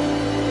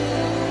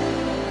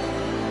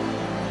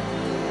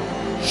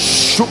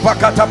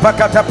 Shupakata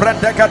pakata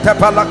prendekata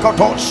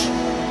palakotosh.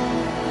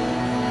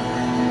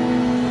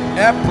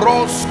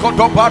 Epros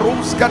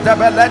kotobarus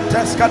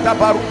katabelentes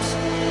katabarus.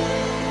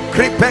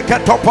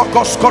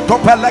 Kripekatopokos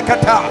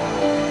kotopelekata.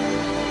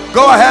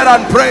 Go ahead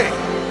and pray.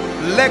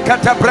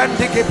 Lekata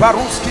brendiki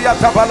baruski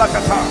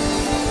atabalakata.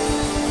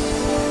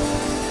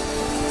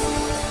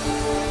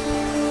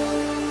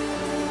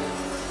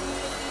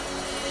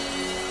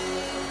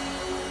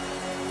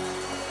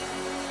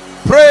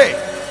 Pray.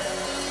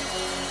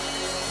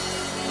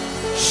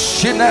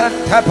 Shinen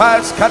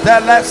tapas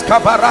kateles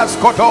kabaras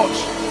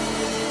kotosh.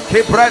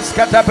 Kibres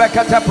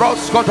katabekata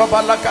bros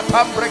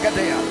kotobalakatam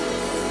bregadea.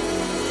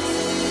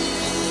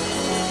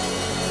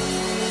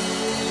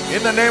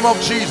 In the name of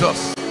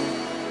Jesus.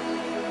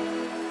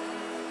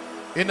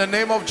 In the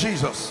name of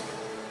Jesus.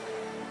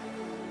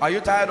 Are you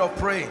tired of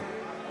praying?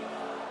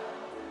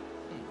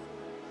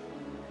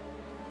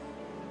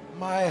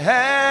 My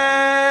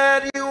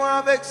head you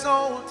have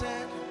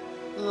exalted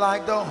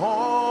like the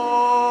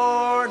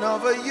horn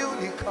of a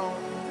unicorn.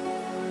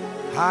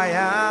 I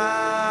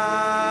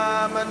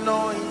am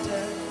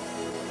anointed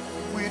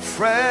with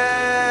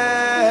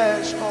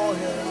fresh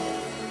oil.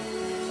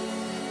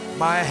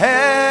 My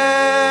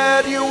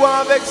head you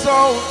have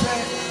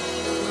exalted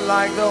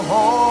like the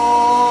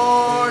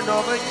horn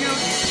of a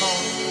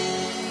unicorn.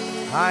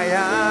 I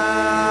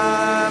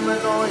am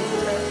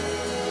anointed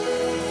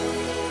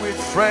with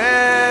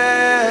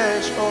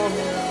fresh oil.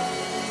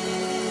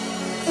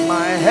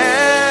 My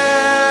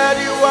head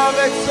you have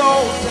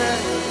exalted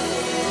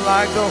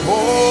like the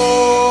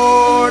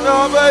horn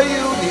of a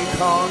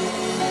unicorn.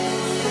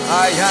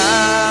 I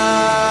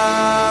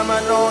am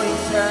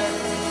anointed.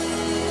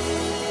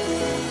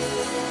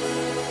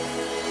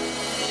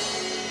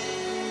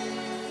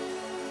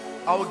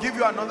 I will give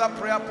you another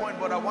prayer point,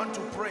 but I want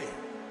to pray.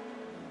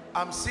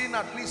 I'm seeing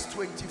at least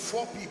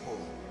 24 people.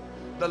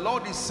 The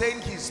Lord is saying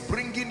he's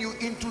bringing you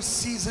into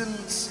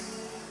seasons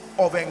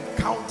of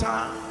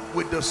encounter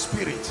with the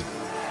Spirit,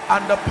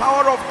 and the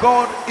power of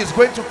God is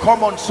going to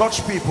come on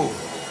such people.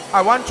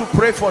 I want to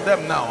pray for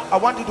them now. I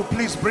want you to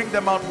please bring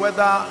them out,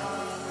 whether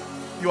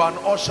you are an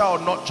usher or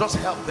not. Just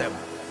help them.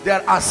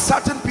 There are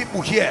certain people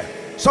here.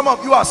 Some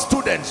of you are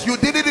students. You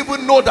didn't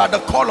even know that the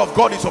call of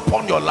God is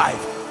upon your life,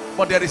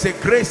 but there is a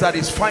grace that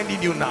is finding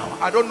you now.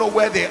 I don't know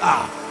where they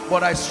are,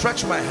 but I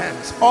stretch my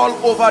hands all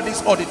over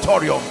this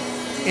auditorium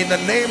in the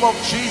name of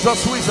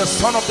Jesus, who is the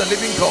Son of the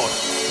living God.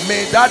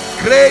 May that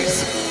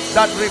grace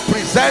that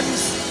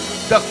represents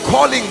the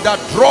calling that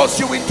draws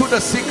you into the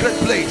secret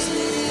place,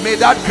 may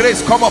that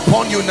grace come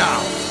upon you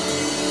now.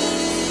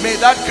 May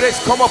that grace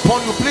come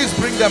upon you. Please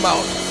bring them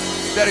out.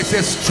 There is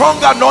a strong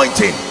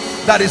anointing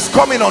that is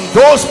coming on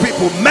those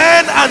people,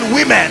 men and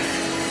women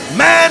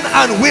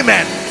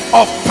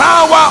of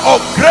power,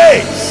 of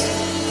grace.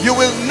 You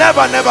will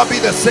never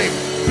be the same.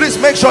 Please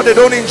make sure they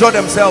don't injure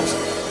themselves.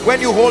 When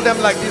you hold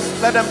them like this,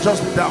 let them just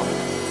be down.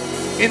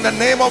 In the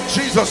name of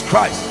Jesus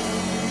Christ,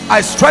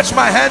 I stretch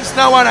my hands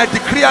now and I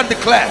decree and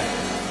declare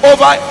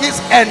over his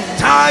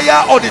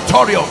entire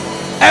auditorium,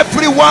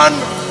 everyone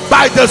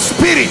by the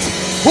Spirit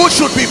who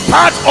should be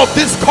part of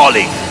this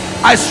calling,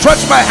 I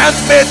stretch my hands.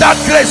 May that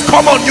grace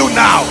come on you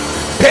now.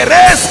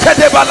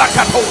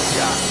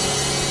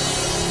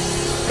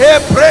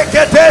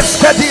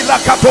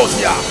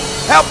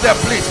 Help them,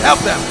 please, help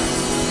them.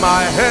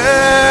 My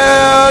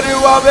head you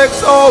have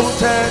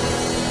exalted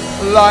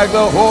like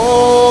the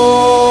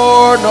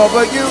horn of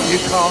a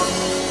unicorn.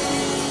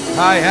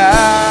 I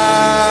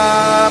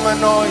am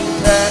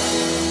anointed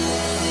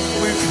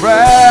with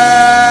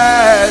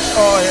fresh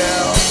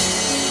oil.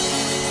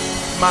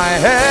 My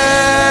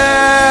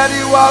head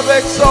you have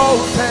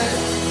exalted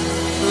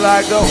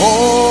like the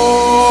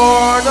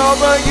horn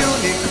of a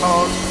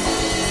unicorn.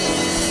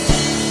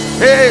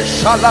 Hey,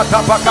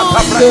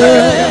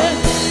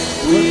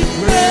 with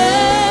fresh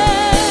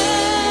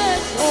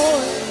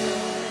oil.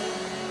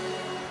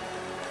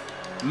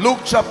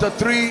 Luke chapter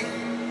 3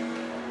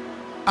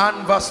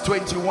 and verse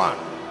 21.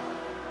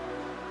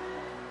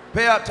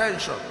 Pay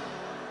attention.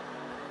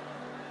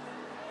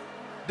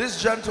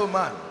 This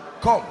gentleman,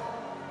 come.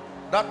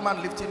 That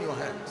man lifting your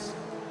hands.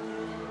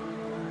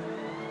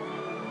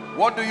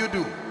 What do you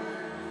do?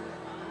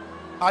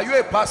 Are you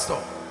a pastor?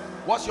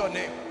 What's your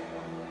name?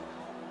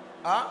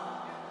 Huh?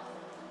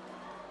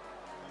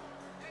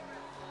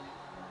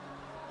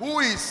 Who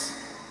is?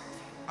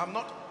 I'm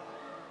not.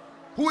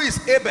 Who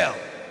is Abel?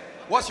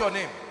 What's your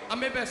name?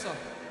 I'm Abel, sir.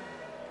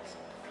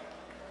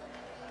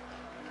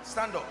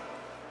 Stand up.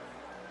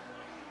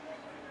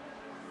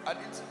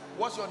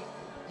 What's your?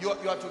 You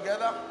are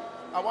together.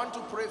 I want to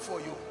pray for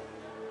you.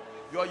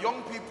 You are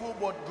young people,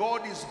 but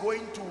God is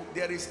going to.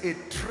 There is a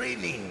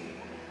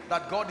training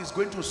that God is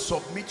going to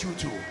submit you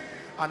to,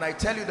 and I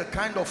tell you the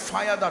kind of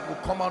fire that will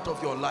come out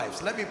of your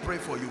lives. Let me pray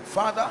for you,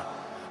 Father.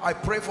 I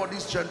pray for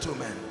this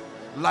gentleman.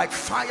 Like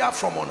fire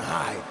from on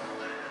high,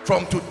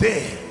 from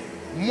today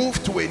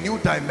move to a new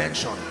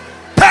dimension.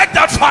 Take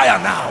that fire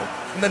now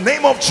in the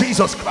name of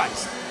Jesus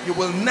Christ. You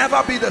will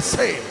never be the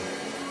same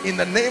in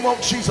the name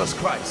of Jesus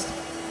Christ.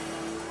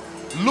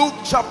 Luke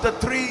chapter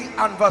 3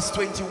 and verse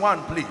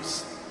 21,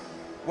 please.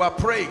 We're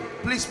praying.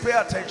 Please pay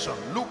attention.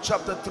 Luke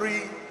chapter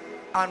 3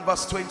 and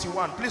verse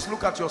 21. Please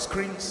look at your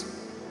screens.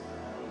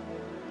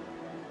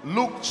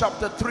 Luke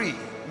chapter 3.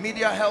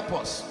 Media, help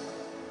us.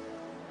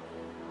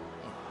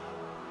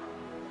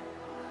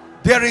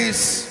 There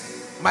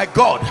is, my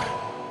God,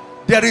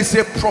 there is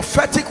a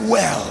prophetic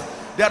well.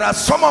 There are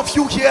some of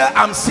you here,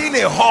 I'm seeing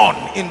a horn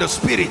in the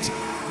spirit.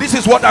 This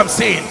is what I'm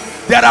saying.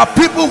 There are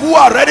people who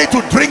are ready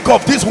to drink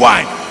of this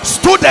wine.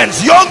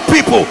 Students, young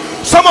people,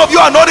 some of you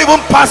are not even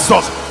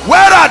pastors.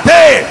 Where are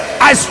they?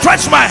 I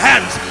stretch my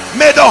hands.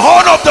 May the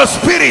horn of the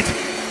Spirit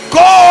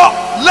go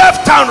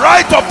left and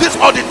right of this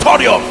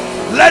auditorium.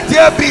 Let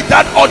there be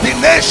that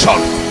ordination,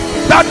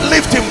 that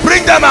lifting.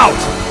 Bring them out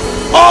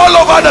all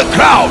over the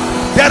crowd.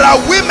 There are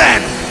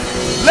women,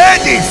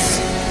 ladies.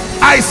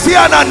 I see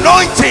an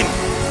anointing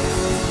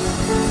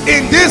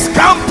in this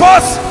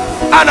campus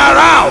and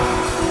around.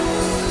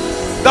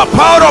 The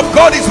power of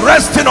God is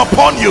resting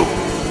upon you.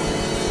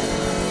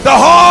 The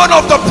horn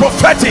of the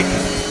prophetic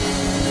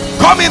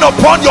coming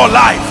upon your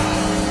life.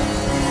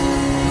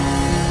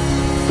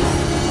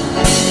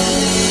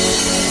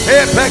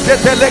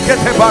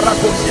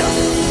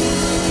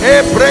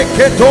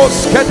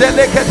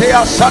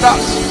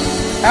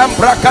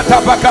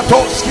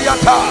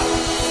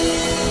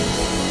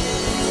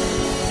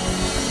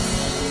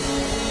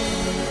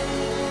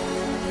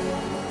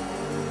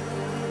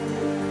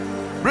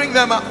 Bring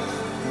them up.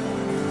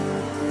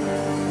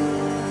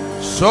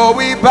 So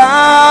we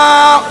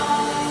bow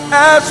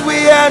as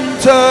we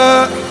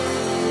enter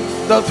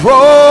the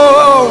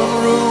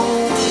throne room.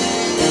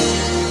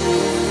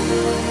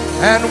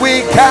 and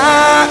we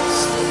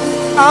cast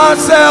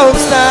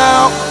ourselves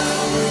down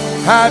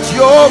at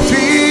your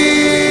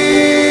feet.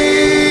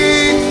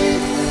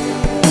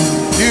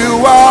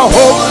 You are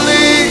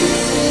holy,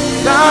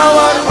 thou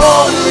art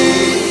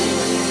holy.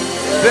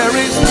 There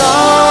is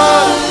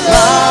none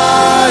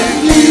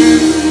like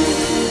you.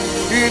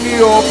 In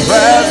your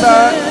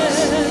presence,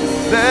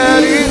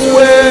 that is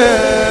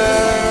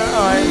where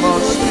I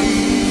must be.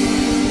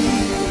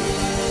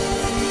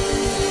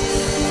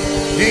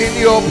 In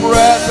your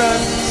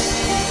presence,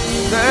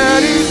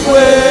 that is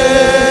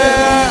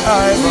where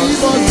I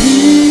must be.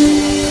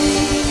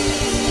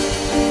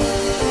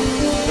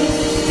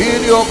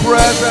 In your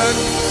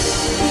presence,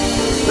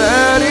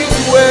 that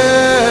is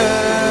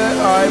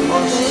where I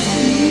must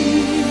be.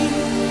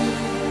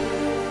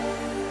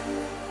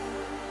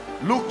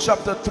 Luke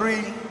chapter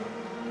 3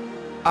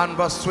 and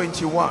verse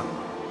 21.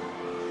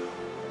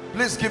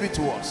 Please give it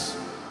to us.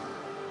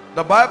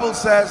 The Bible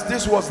says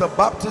this was the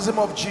baptism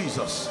of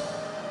Jesus.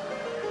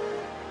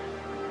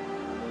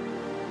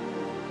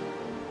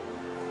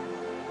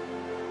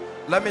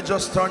 Let me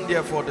just turn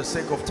there for the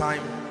sake of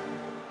time.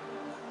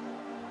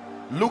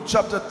 Luke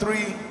chapter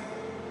 3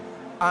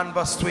 and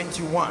verse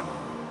 21.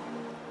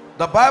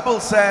 The Bible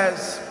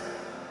says,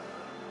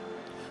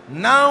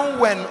 now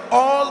when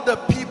all the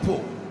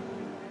people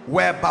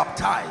were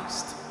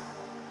baptized,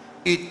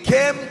 it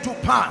came to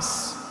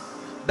pass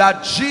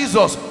that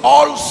Jesus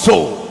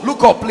also,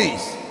 look up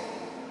please,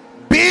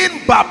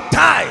 being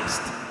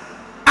baptized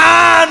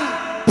and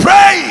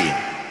praying,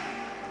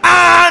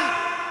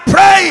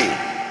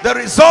 the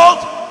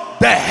result,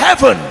 the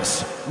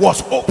heavens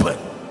was open.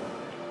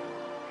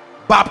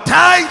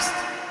 Baptized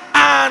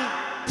and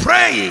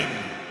praying.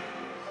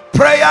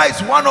 Prayer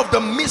is one of the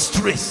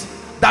mysteries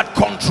that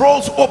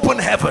controls open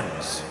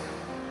heavens.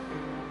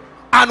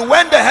 And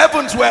when the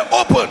heavens were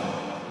open,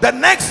 the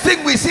next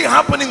thing we see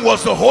happening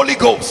was the Holy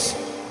Ghost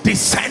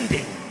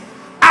descending.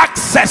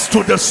 Access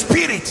to the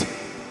Spirit,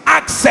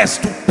 access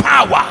to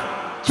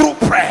power through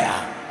prayer.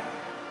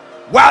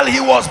 While he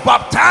was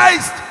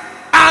baptized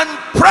and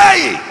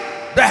praying,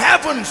 the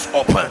heavens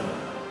opened.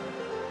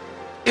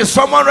 Is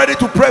someone ready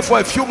to pray for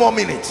a few more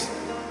minutes?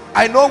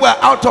 I know we're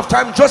out of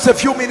time, just a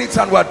few minutes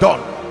and we're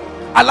done.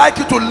 I'd like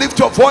you to lift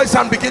your voice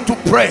and begin to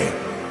pray.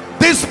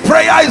 This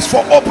prayer is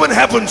for open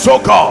heavens, oh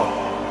God.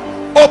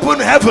 Open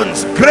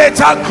heavens,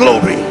 greater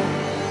glory.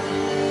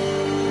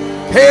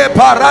 Being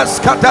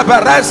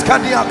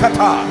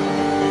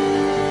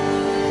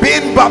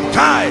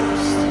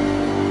baptized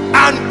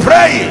and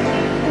praying,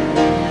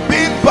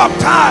 being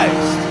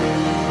baptized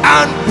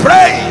and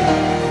praying,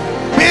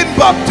 being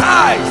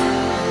baptized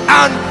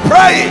and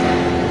praying.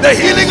 The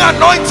healing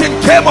anointing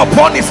came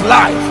upon his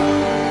life.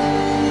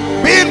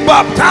 Being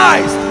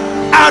baptized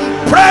and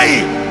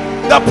praying,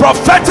 the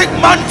prophetic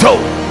mantle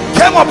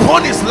came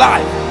upon his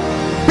life.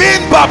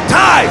 Being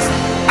baptized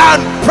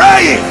and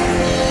praying,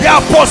 the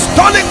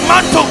apostolic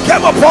mantle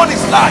came upon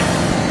his life.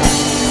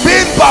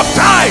 Being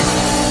baptized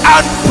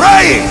and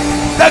praying,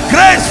 the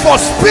grace for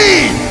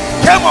speed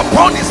came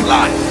upon his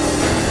life.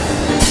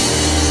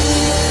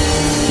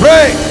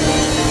 Pray.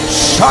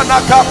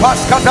 Shanaka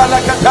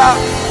paskadalakata.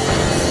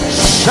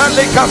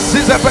 Shalika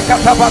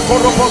sizebekata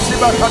bakorobo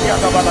sibatania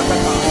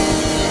balakata.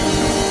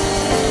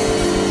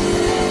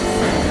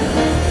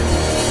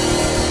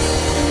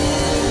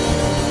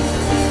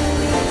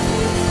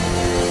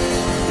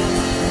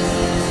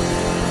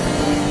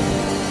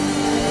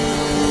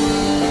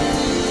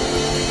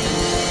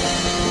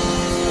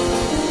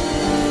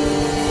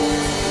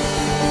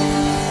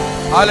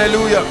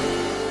 Hallelujah.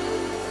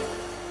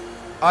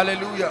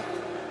 Hallelujah.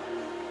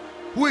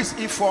 Who is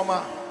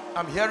Informer?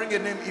 I'm hearing a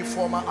name,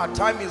 Informer. Our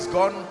time is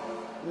gone.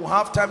 We'll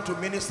have time to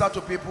minister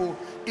to people.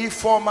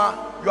 Informer,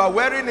 you are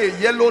wearing a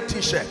yellow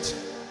t-shirt.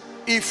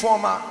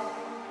 Informer.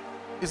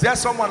 Is there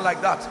someone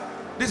like that?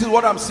 This is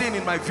what I'm seeing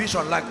in my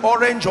vision, like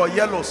orange or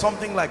yellow,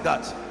 something like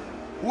that.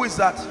 Who is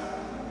that?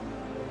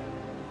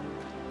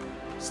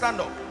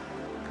 Stand up.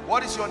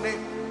 What is your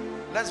name?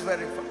 Let's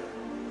verify.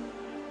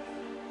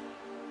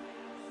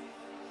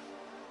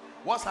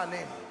 What's her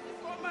name?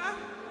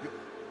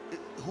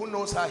 Who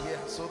knows her here,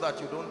 so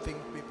that you don't think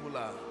people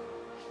are...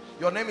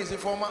 Your name is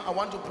Informer. I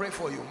want to pray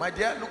for you. My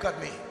dear, look at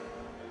me.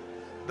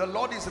 The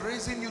Lord is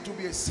raising you to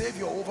be a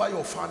savior over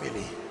your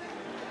family.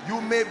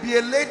 You may be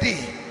a lady,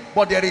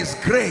 but there is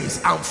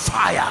grace and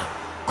fire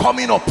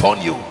coming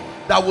upon you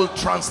that will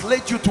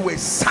translate you to a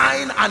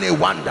sign and a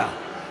wonder.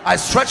 I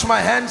stretch my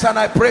hands and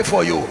I pray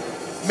for you.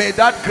 May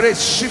that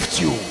grace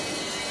shift you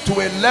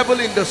to a level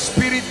in the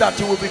spirit that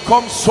you will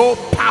become so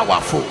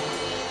powerful.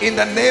 In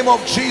the name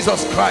of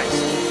Jesus Christ,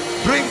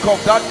 drink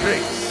of that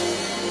grace.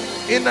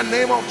 In the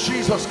name of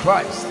Jesus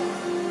Christ.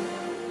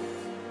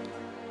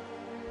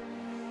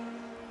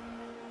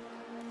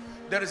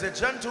 There is a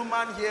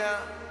gentleman here.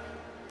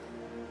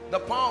 The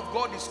power of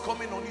God is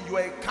coming on you. You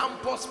are a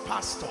campus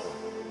pastor,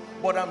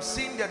 but I'm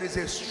seeing there is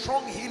a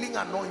strong healing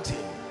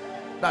anointing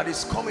that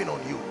is coming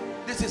on you.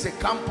 This is a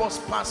campus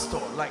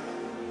pastor, like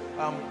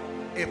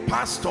a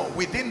pastor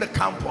within the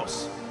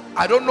campus.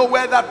 I don't know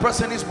where that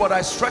person is, but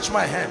I stretch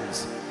my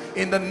hands.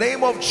 In the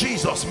name of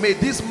Jesus, may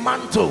this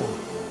mantle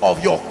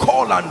of your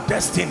call and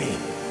destiny,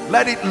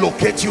 let it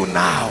locate you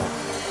now.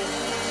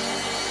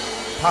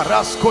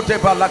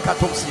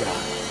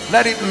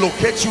 Let it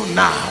locate you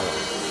now.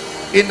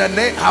 In the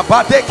name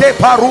Habadeke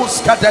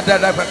Paruska de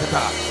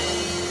Rebekata.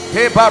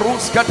 He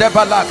Baruska de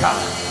Balaka.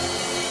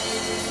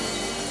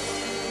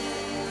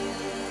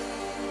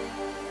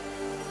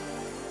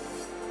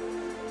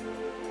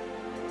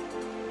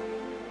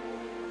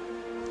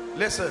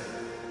 Listen,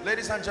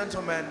 ladies and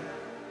gentlemen,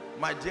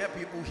 my dear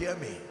people, hear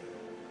me.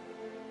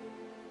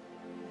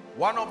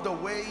 One of the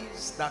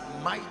ways that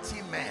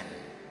mighty men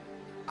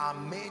are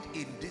made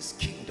in this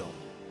kingdom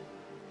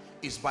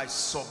is by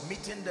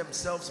submitting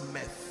themselves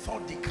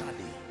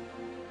methodically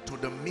to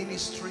the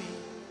ministry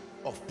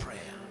of prayer.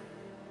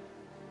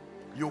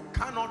 You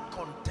cannot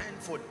contend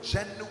for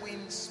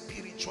genuine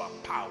spiritual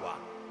power,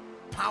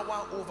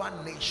 power over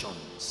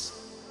nations,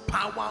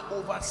 power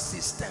over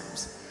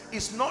systems.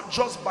 It's not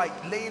just by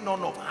laying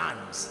on of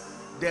hands.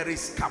 There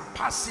is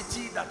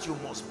capacity that you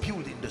must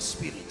build in the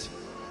spirit.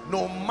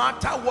 No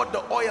matter what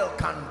the oil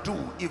can do,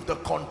 if the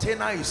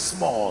container is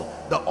small,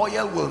 the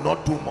oil will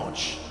not do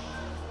much.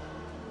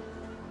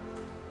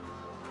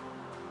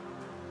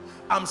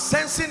 I'm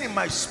sensing in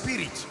my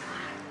spirit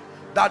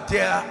that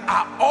there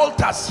are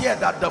altars here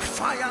that the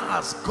fire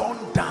has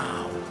gone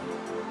down.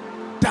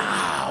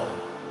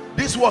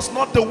 This was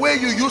not the way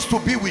you used to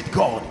be with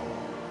God.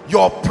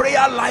 Your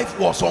prayer life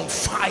was on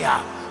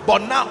fire,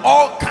 but now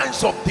all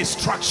kinds of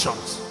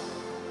distractions,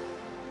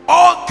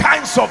 all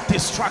kinds of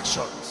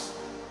distractions,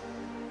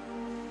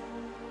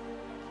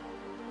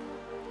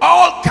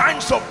 all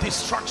kinds of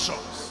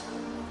distractions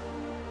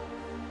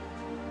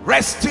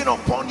resting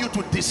upon you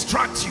to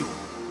distract you.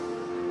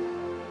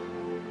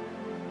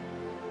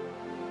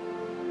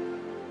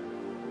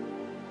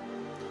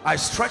 I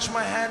stretch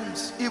my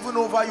hands even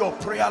over your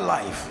prayer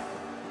life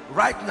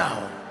right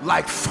now,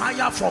 like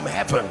fire from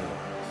heaven.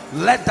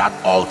 Let that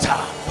altar,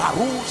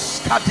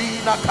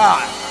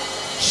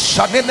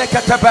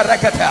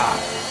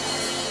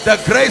 the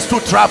grace to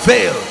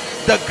travail,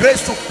 the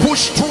grace to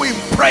push through in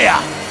prayer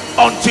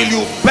until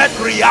you birth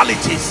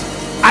realities.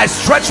 I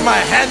stretch my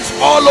hands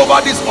all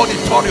over this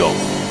auditorium.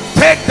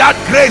 Take that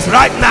grace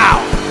right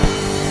now.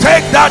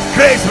 Take that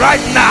grace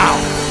right now.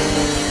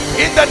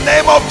 In the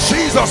name of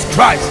Jesus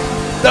Christ.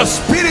 The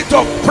spirit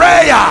of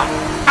prayer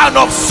and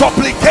of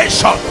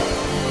supplication.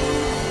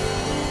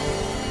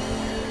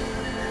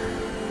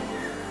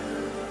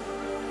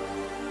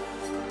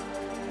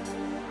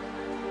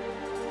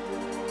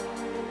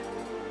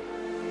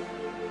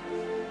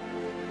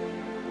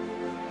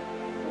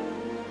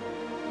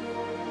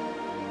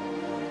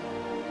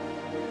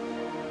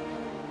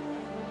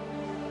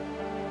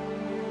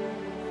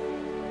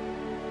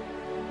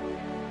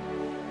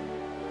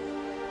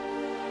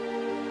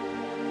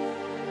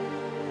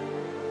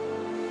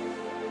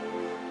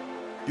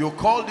 You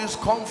call this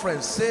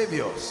conference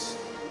Saviors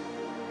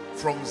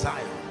from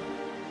Zion.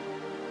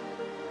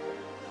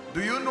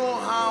 Do you know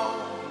how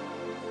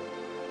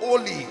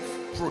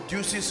olive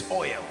produces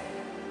oil?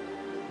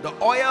 The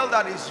oil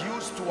that is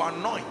used to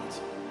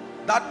anoint,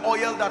 that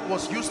oil that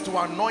was used to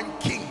anoint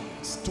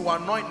kings, to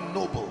anoint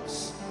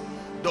nobles,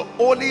 the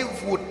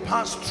olive would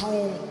pass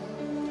through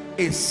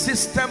a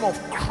system of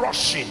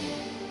crushing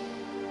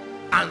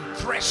and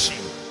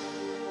threshing.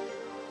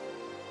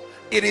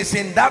 It is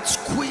in that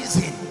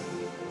squeezing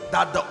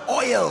that the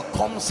oil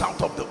comes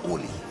out of the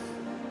olive.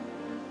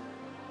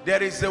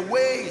 There is a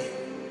way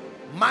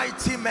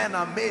mighty men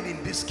are made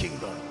in this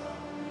kingdom.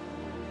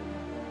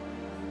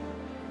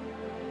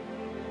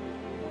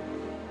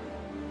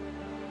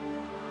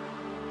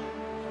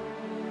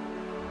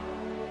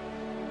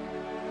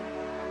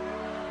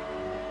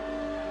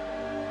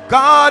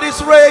 God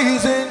is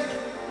raising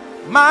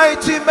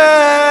mighty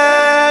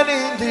men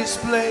in this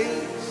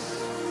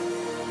place.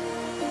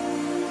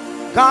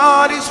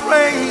 God is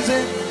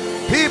raising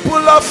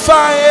people of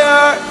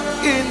fire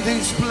in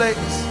this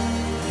place.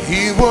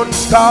 He won't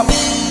stop.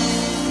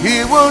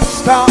 He won't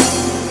stop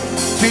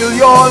till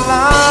your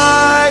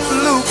life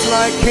looks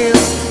like him.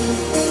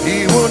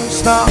 He won't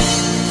stop.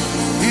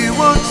 He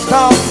won't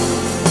stop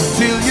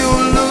till you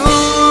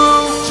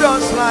look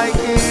just like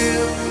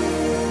him.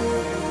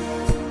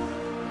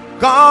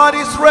 God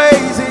is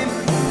raising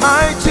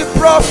mighty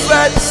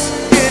prophets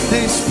in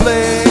this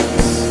place.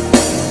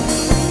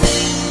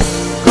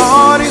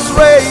 God is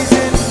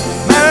raising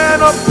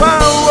man of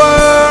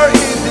power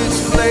in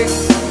this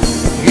place.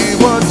 He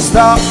won't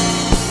stop.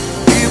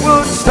 He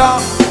won't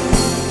stop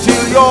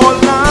till your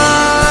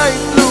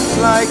life looks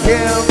like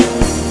him.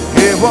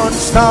 He won't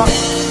stop.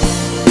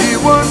 He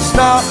won't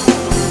stop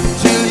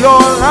till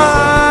your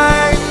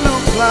life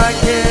looks like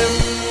him.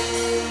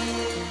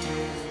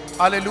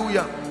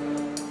 Hallelujah.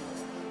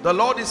 The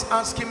Lord is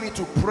asking me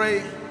to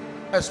pray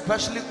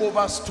especially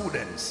over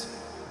students.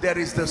 There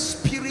is the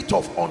spirit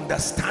of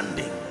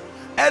understanding.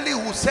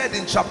 Elihu said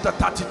in chapter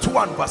 32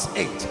 and verse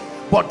 8,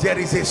 but there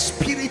is a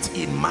spirit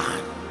in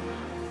man,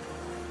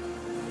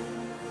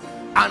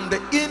 and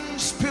the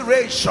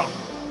inspiration,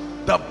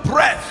 the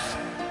breath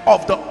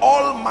of the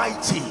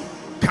Almighty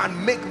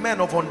can make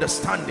men of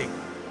understanding.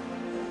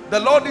 The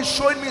Lord is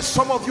showing me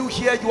some of you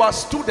here, you are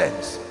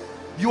students,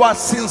 you are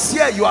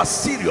sincere, you are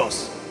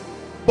serious,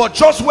 but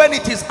just when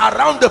it is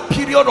around the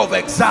period of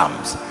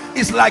exams,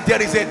 it's like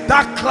there is a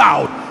dark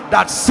cloud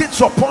that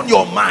sits upon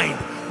your mind.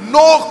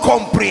 No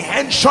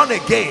comprehension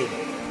again.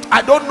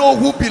 I don't know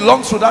who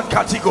belongs to that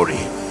category,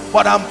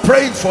 but I'm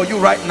praying for you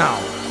right now,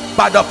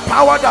 by the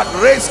power that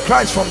raised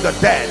Christ from the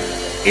dead,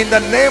 in the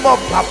name of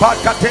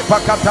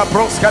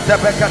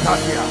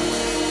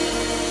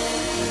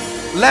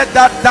let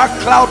that dark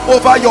cloud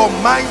over your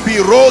mind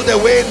be rolled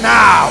away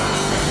now.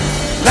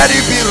 Let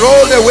it be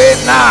rolled away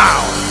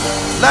now.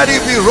 Let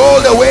it be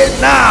rolled away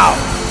now.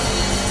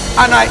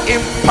 And I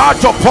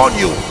impart upon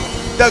you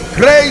the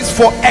grace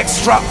for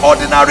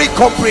extraordinary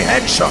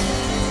comprehension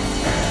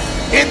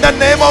in the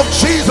name of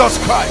Jesus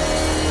Christ.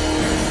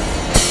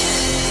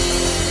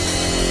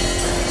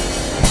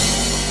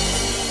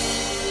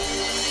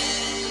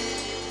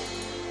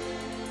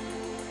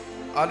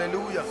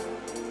 Hallelujah.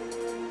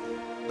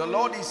 The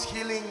Lord is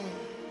healing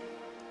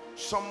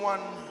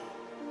someone.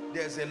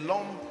 There's a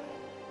lump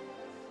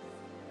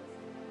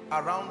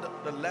around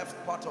the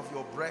left part of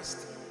your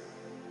breast,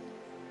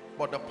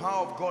 but the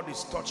power of God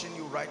is touching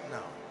you right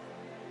now,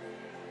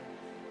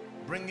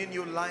 bringing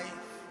you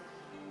life,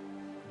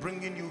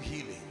 bringing you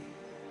healing.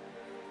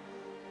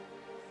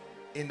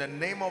 In the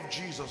name of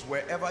Jesus,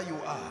 wherever you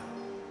are,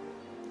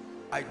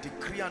 I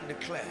decree and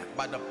declare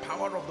by the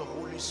power of the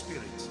Holy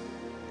Spirit,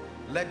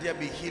 let there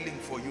be healing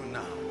for you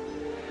now.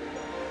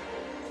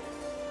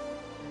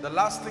 The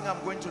last thing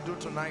I'm going to do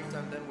tonight,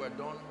 and then we're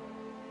done.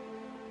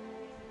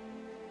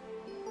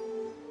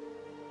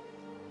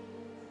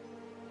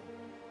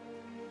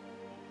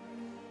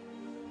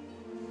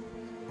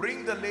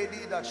 Bring the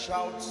lady that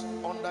shouts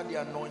under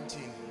the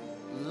anointing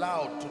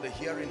loud to the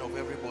hearing of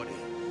everybody.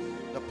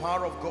 The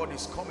power of God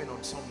is coming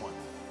on someone.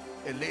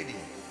 A lady.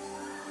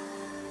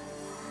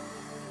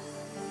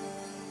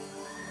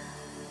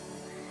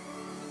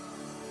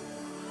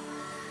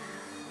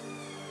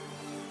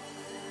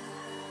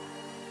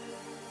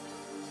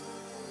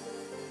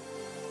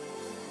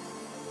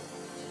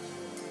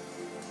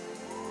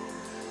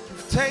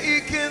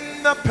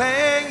 Taking the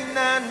pain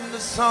and the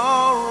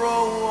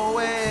sorrow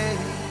away.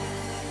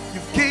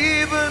 You've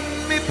given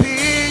me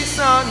peace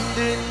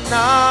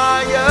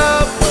undeniable.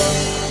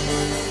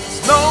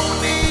 There's no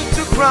need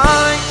to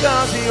cry,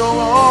 'cause you're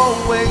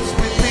always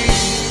with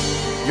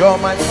me. You're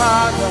my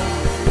Father,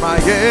 my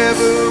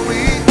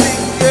everything,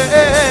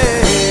 yeah.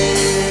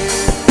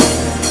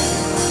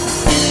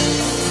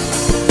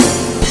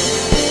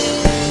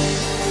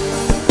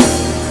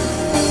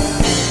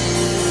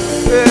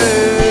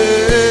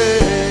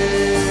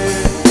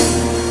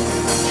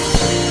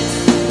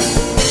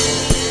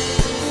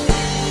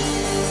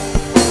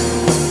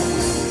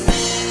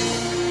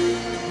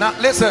 Now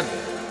listen,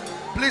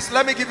 please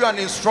let me give you an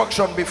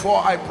instruction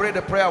before I pray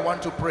the prayer I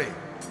want to pray.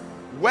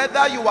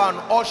 Whether you are an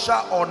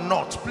usher or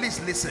not, please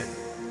listen.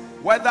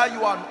 Whether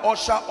you are an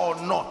usher or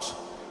not,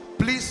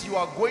 please, you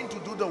are going to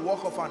do the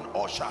work of an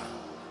usher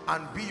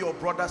and be your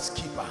brother's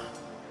keeper,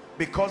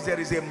 because there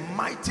is a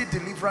mighty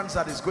deliverance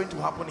that is going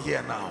to happen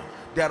here now.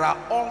 There are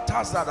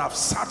altars that have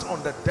sat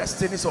on the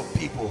destinies of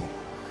people,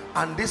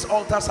 and these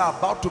altars are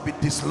about to be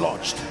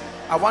dislodged.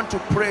 I want to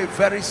pray a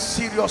very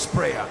serious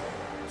prayer.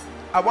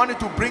 I want you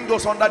to bring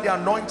those under the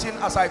anointing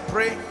as I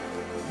pray,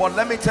 but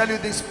let me tell you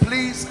this,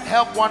 please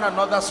help one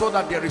another so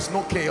that there is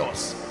no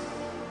chaos.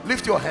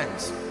 Lift your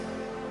hands.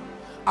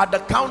 At the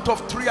count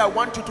of 3, I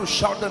want you to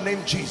shout the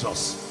name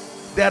Jesus.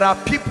 There are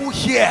people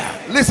here,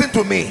 listen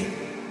to me,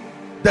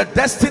 the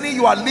destiny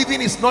you are living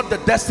is not the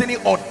destiny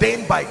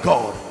ordained by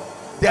God.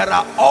 There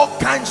are all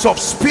kinds of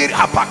spirit,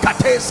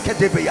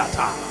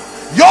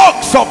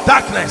 yokes of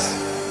darkness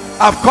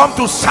have come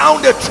to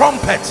sound a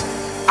trumpet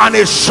and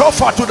a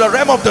shofar to the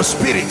realm of the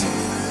spirit,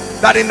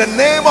 that in the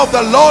name of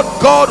the Lord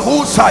God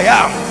whose I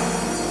am,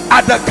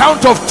 at the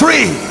count of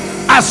 3,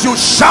 as you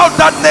shout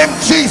that name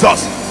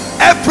Jesus,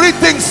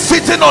 everything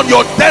sitting on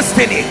your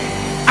destiny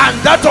and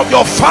that of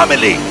your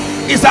family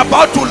is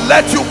about to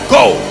let you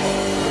go.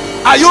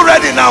 Are you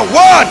ready now?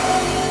 1,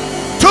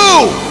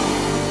 2,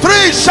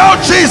 3,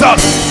 shout Jesus.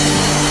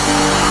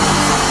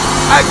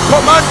 I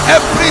command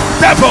every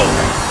devil,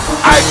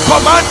 I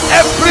command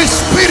every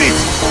spirit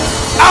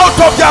out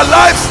of their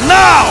lives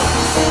now,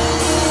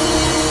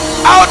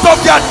 out of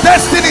their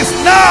destinies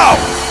now.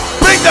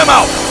 Bring them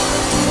out.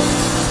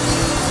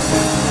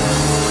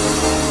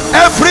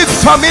 Every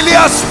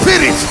familiar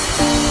spirit,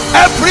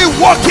 every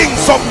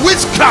workings of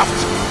witchcraft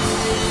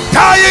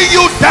tying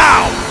you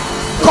down,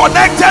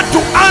 connected to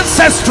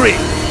ancestry,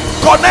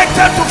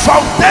 connected to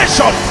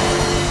foundations.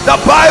 The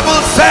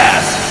Bible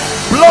says,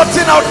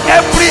 blotting out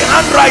every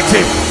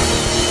handwriting,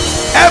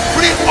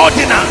 every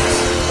ordinance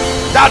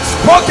that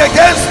spoke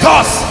against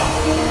us,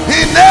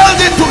 he nailed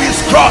it to his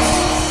cross.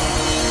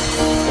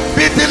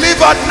 Be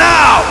delivered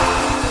now.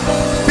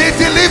 Be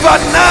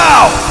delivered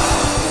now.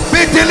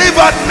 Be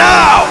delivered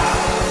now.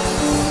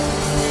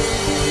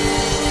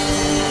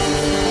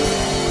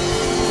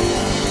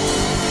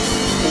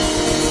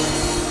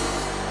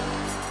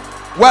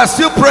 We're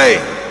still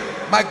praying.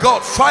 My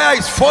God, fire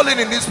is falling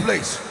in this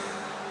place.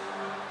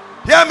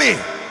 Hear me.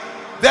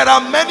 There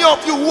are many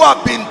of you who have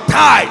been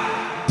tied,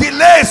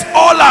 delays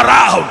all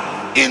around,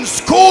 in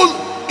school,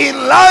 in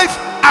life,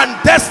 and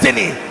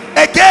destiny.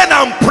 Again,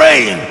 I'm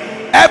praying.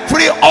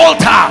 Every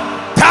altar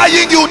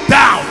tying you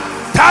down,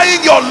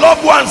 tying your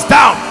loved ones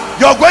down,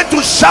 you're going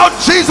to shout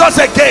Jesus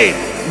again.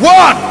 1,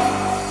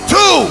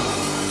 2,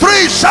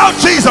 3, shout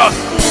Jesus.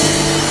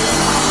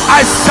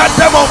 I set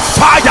them on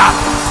fire.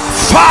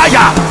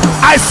 Fire.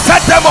 I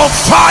set them on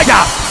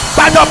fire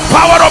by the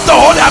power of the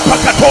Holy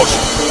Apakatos.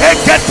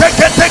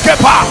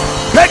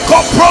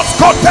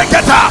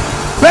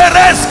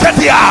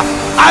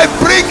 I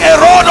bring a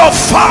rod of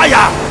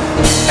fire,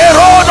 a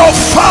rod of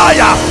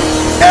fire,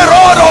 a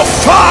rod of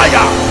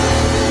fire.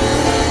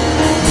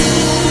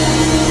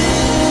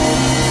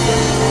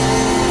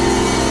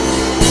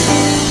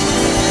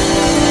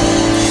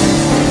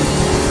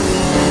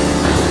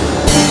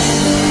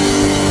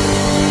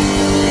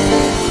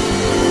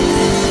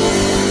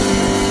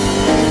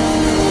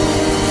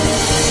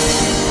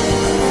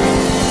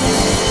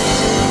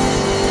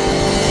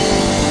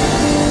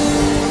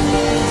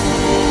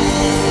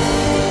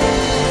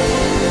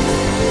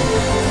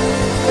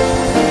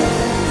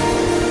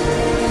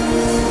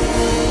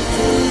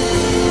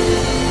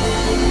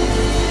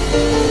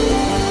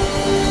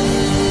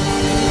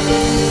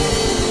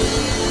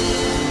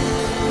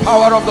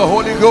 Power of the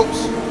Holy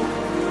Ghost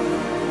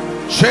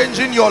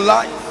changing your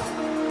life.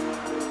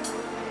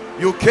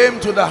 You came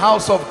to the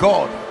house of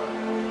God.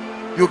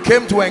 You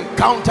came to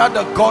encounter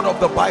the God of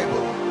the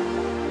Bible.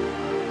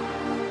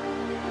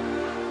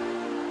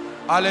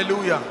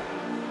 Hallelujah.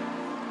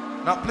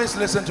 Now please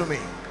listen to me.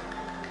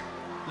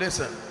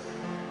 Listen.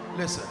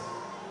 Listen.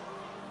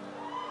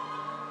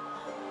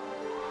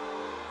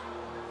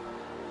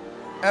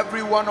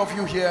 Every one of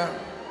you here,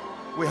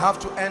 we have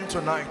to end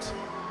tonight.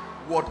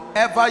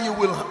 Whatever you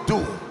will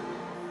do,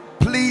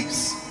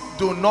 please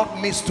do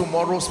not miss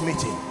tomorrow's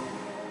meeting.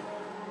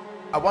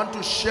 I want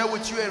to share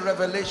with you a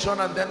revelation,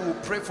 and then we'll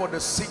pray for the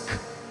sick,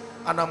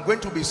 and I'm going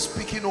to be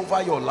speaking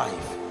over your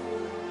life.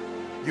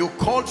 You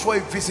called for a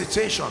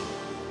visitation,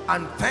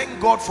 and thank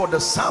God for the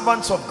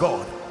servants of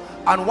God.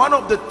 And one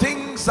of the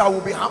things that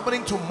will be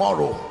happening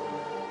tomorrow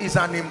is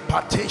an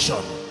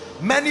impartation.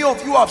 Many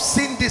of you have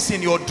seen this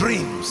in your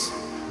dreams.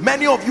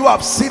 Many of you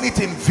have seen it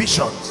in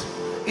visions.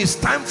 It's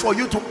time for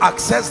you to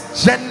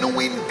access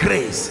genuine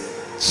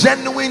grace,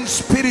 genuine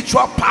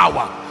spiritual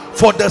power,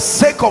 for the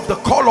sake of the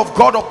call of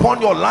God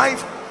upon your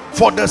life,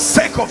 for the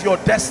sake of your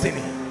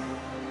destiny.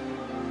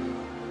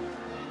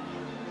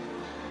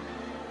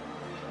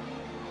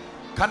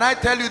 Can I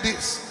tell you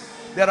this?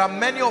 There are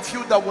many of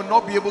you that will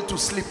not be able to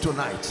sleep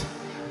tonight.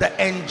 The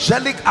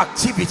angelic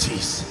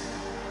activities,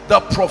 the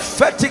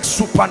prophetic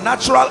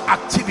supernatural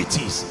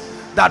activities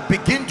that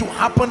begin to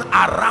happen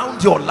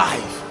around your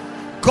life,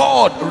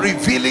 God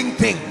revealing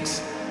things,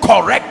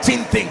 correcting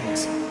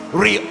things,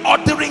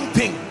 reordering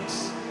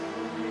things.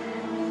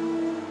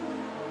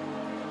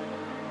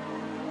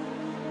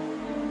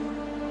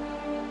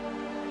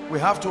 We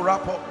have to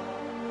wrap up.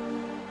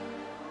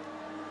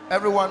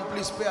 Everyone,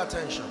 please pay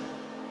attention.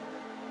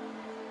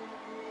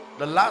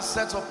 The last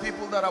set of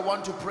people that I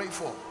want to pray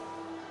for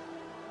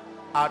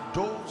are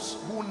those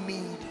who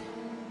need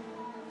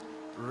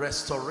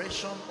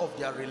restoration of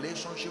their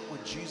relationship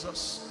with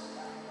Jesus,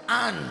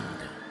 and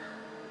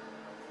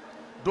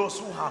those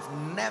who have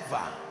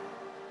never.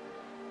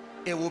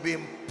 It will be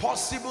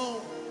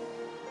impossible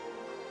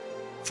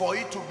for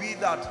it to be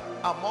that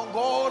among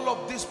all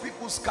of these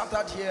people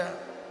scattered here,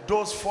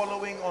 those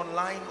following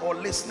online or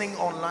listening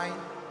online,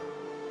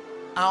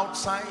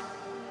 outside,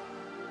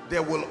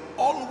 there will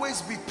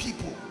always be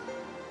people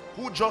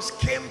who just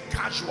came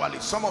casually.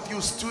 Some of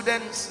you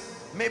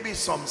students, maybe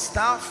some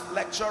staff,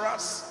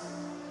 lecturers,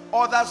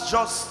 others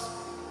just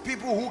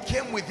people who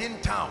came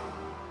within town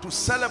to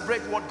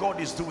celebrate what God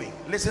is doing.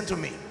 Listen to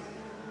me.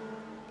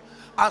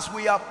 As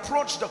we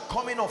approach the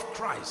coming of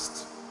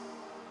Christ,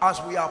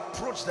 as we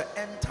approach the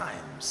end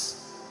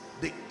times,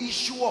 the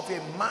issue of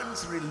a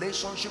man's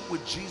relationship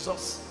with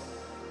Jesus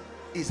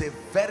is a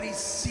very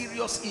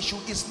serious issue.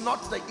 It's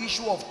not the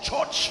issue of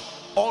church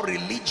or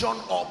religion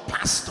or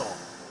pastor.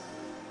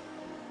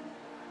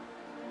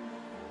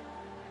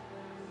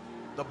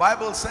 The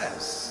Bible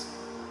says,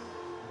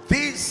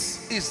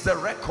 this is the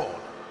record,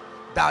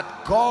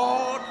 that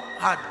God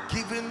had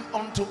given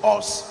unto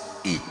us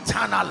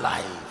eternal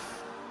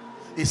life.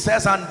 It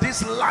says, and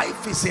this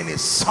life is in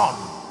his Son,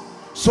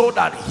 so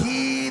that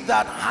he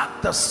that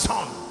had the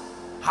Son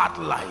had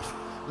life.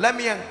 Let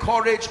me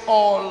encourage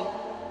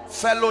all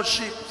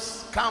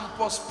fellowships,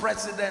 campus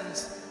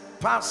presidents,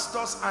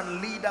 pastors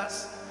and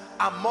leaders.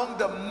 Among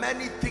the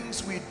many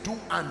things we do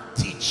and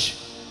teach,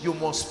 you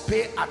must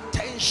pay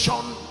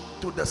attention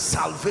to the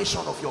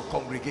salvation of your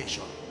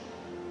congregation.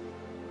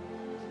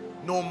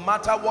 No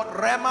matter what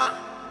rhema,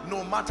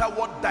 no matter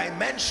what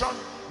dimension,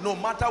 no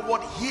matter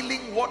what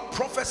healing, what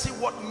prophecy,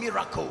 what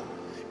miracle,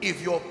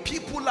 if your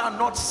people are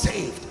not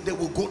saved, they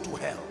will go to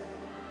hell.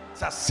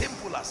 It's as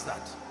simple as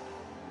that.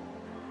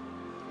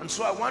 And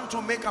so I want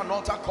to make an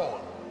altar call.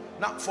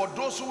 Now, for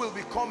those who will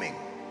be coming,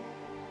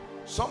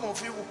 some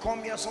of you will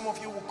come here, some of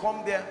you will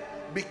come there.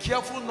 Be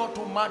careful not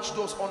to match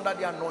those under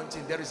the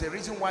anointing. There is a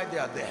reason why they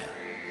are there.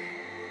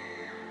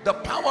 The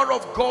power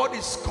of God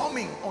is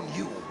coming on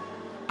you.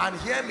 And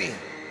hear me,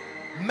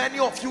 many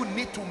of you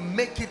need to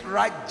make it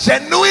right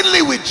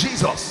genuinely with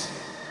Jesus.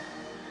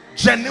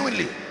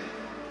 Genuinely.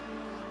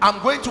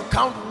 I'm going to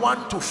count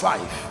 1 to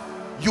 5.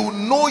 You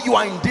know you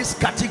are in this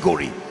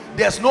category.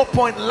 There's no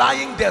point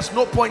lying, there's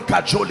no point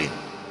cajoling.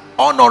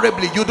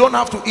 Honorably, you don't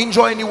have to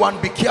injure anyone.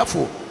 Be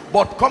careful.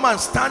 But come and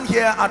stand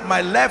here at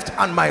my left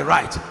and my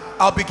right.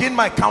 I'll begin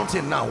my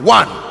counting now.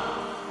 1.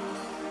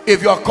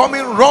 If you are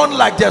coming, run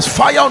like there's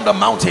fire on the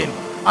mountain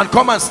and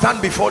come and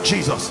stand before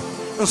Jesus.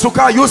 Nsuka,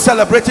 are you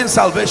celebrating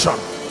salvation?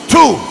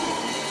 2.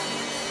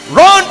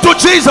 Run to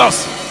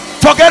Jesus.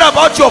 Forget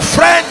about your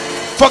friend,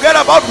 forget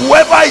about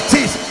whoever it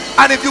is.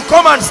 And if you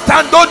come and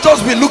stand, don't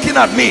just be looking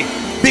at me.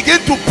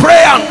 Begin to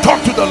pray and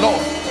talk to the Lord.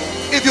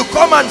 If you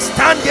come and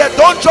stand here,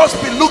 don't just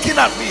be looking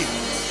at me.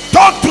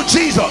 Talk to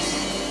Jesus.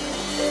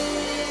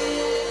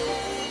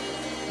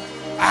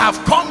 I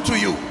have come to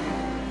you.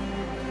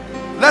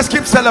 Let's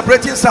keep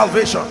celebrating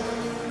salvation.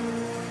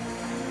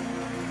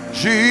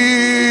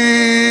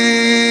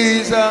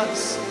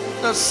 Jesus,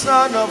 the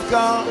Son of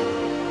God,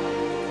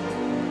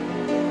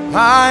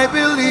 I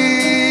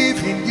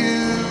believe in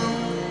you.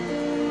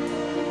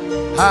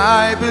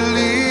 I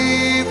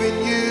believe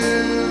in you.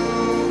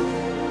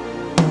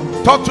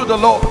 Talk to the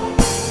Lord.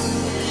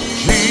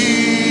 Jesus,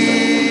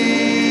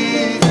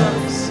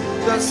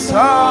 the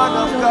Son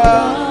of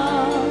God,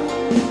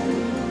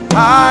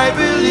 I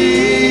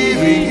believe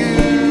in you.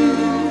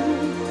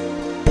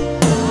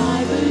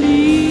 I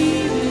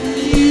believe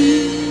in you.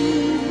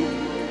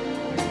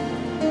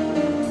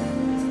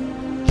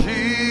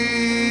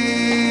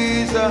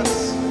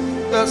 Jesus,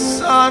 the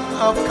Son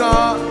of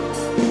God,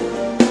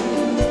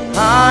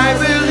 I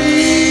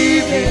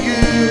believe in you.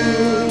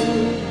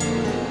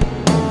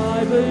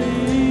 I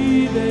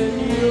believe in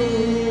you.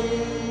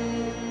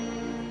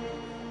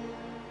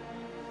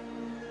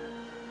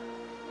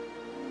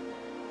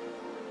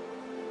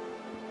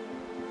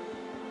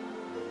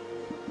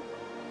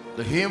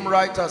 The hymn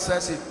writer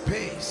says it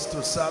pays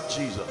to serve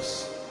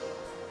Jesus,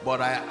 but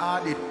I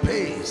add it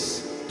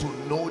pays to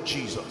know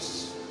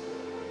Jesus.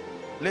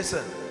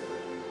 Listen,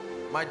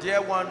 my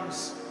dear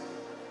ones,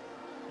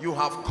 you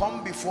have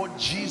come before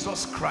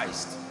Jesus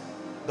Christ,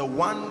 the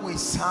one we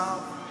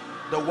serve,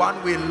 the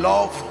one we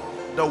love,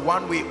 the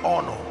one we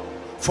honor.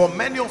 For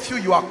many of you,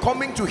 you are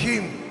coming to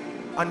him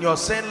and you're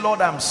saying,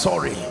 Lord, I'm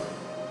sorry.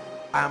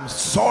 I'm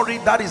sorry.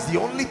 That is the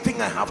only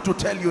thing I have to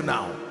tell you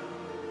now.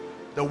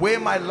 The way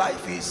my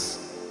life is,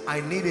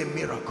 I need a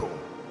miracle.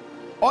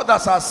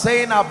 Others are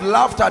saying, I've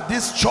laughed at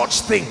this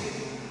church thing,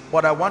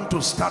 but I want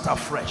to start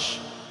afresh.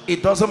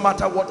 It doesn't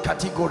matter what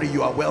category,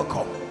 you are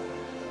welcome.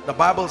 The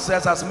Bible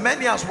says, as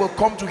many as will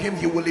come to him,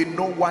 he will in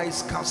no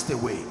wise cast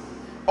away.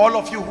 All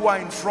of you who are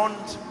in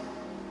front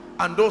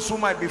and those who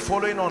might be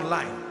following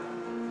online,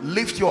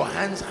 lift your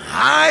hands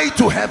high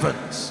to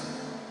heavens.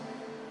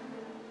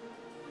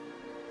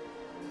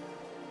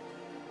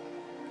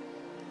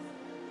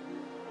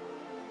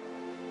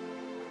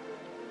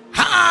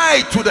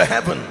 High to the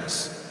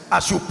heavens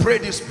as you pray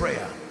this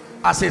prayer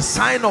as a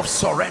sign of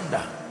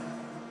surrender.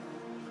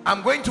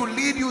 I'm going to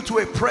lead you to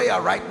a prayer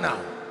right now.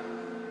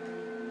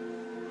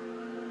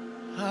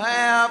 I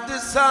have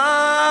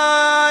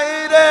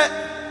decided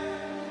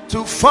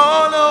to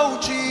follow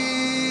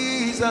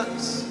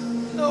Jesus.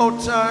 No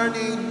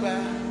turning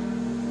back.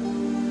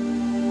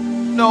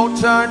 No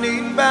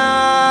turning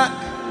back.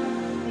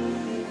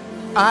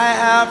 I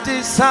have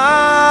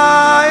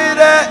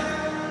decided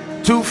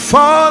to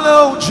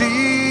follow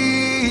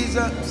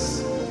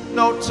Jesus.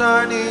 No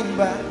turning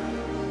back.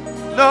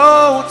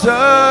 No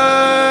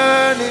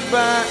turning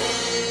back.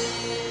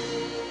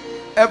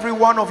 Every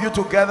one of you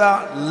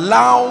together,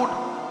 loud,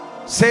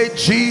 say,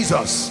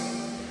 Jesus.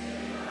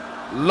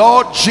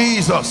 Lord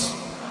Jesus,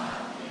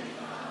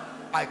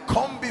 I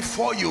come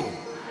before you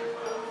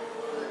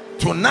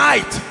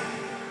tonight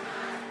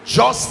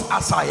just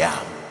as I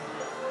am.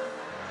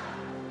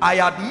 I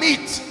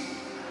admit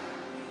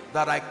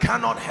that I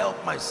cannot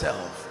help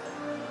myself,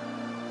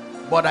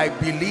 but I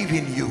believe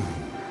in you,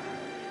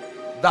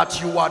 that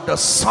you are the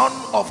Son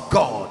of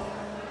God.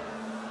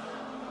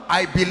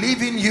 I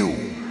believe in you,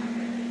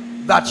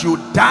 that you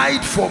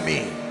died for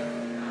me.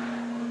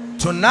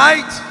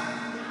 Tonight,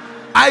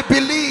 I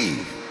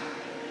believe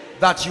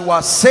that you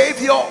are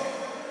Savior,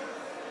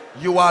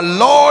 you are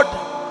Lord,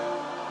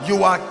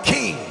 you are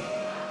King,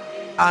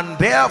 and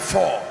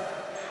therefore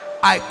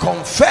I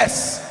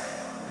confess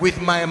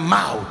with my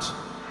mouth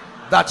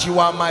that you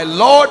are my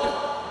Lord,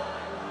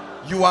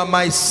 you are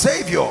my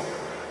Savior,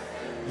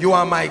 you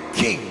are my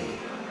King.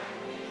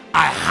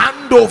 I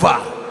hand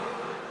over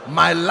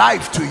my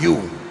life to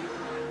you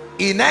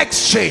in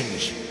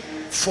exchange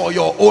for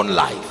your own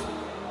life.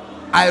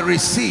 I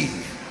receive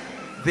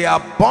the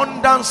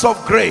abundance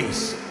of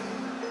grace,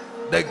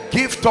 the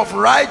gift of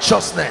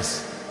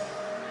righteousness,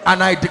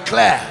 and I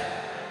declare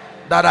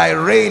that I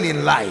reign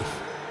in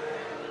life.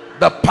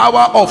 The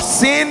power of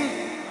sin,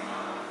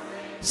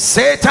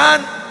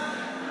 Satan,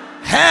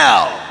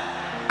 hell,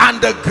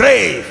 and the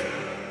grave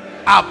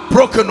are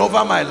broken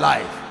over my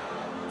life.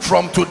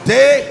 From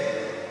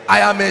today,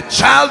 I am a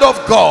child of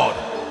God.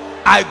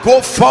 I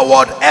go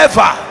forward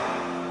ever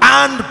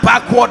and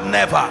backward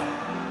never.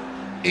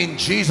 In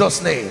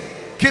Jesus' name.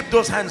 Keep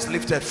those hands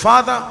lifted.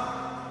 Father,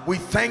 we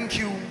thank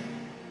you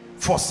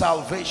for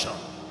salvation.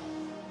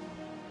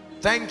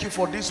 Thank you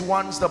for these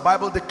ones. The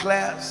Bible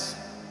declares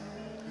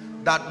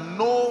that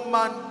no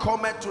man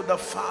cometh to the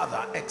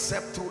Father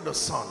except through the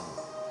Son.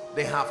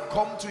 They have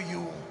come to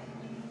you,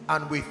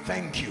 and we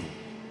thank you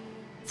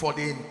for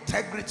the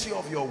integrity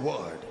of your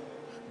word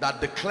that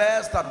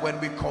declares that when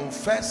we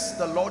confess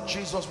the Lord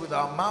Jesus with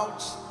our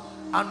mouths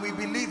and we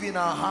believe in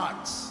our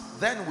hearts,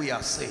 then we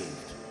are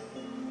saved.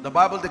 The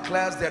Bible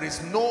declares there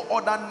is no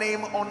other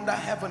name under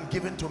heaven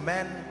given to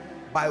men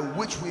by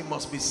which we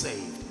must be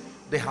saved.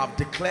 They have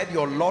declared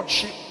your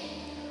lordship.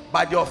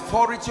 By the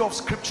authority of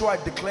scripture, I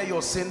declare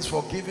your sins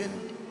forgiven,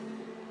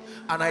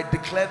 and I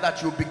declare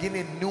that you begin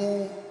a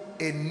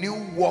new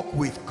walk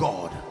with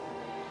God.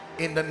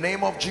 In the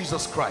name of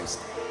Jesus Christ,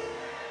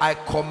 I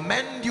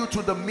commend you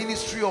to the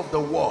ministry of the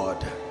word,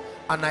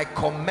 and I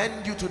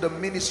commend you to the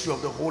ministry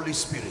of the Holy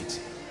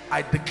Spirit.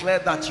 I declare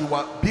that you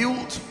are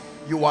built,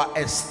 you are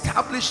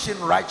established in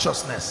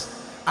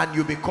righteousness, and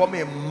you become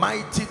a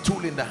mighty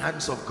tool in the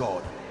hands of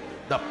God.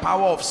 The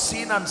power of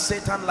sin and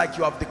Satan, like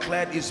you have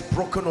declared, is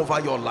broken over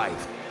your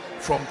life.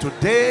 From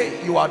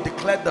today, you are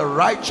declared the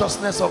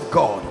righteousness of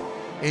God,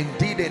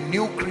 indeed a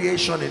new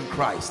creation in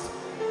Christ.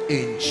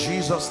 In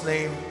Jesus'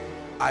 name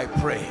I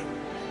pray.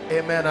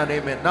 Amen and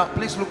amen. Now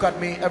please look at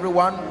me,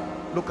 everyone.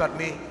 Look at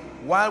me.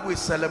 While we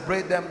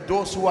celebrate them,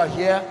 those who are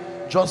here,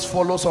 just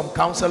follow some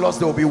counselors.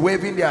 They will be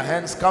waving their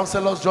hands.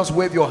 Counselors, just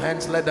wave your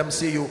hands, let them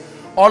see you.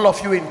 All of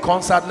you in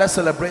concert, let's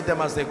celebrate them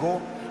as they go.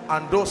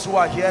 And those who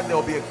are here, there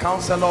will be a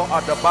counselor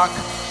at the back.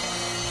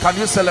 Can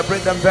you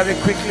celebrate them very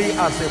quickly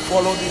as they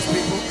follow these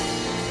people?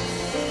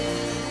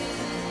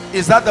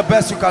 Is that the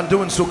best you can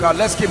do in Sukkah?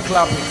 Let's keep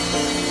clapping.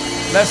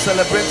 Let's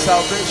celebrate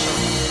salvation.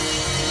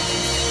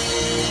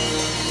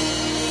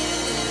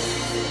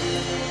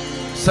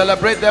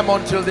 Celebrate them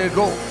until they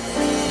go.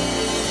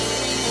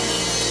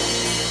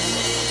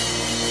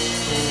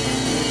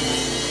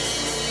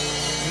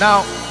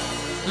 Now,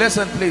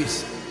 listen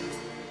please.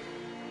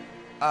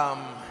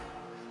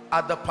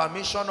 At the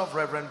permission of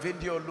Reverend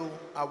Vindiolu,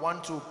 I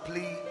want to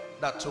plead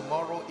that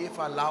tomorrow, if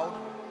allowed,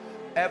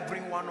 every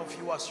one of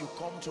you, as you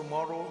come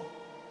tomorrow,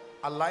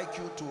 I'd like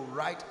you to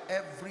write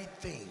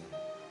everything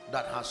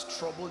that has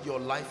troubled your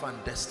life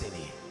and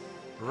destiny.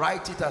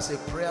 Write it as a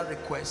prayer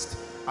request,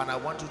 and I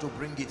want you to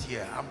bring it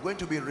here. I'm going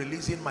to be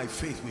releasing my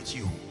faith with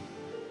you,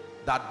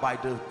 that by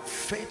the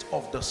faith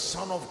of the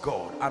Son of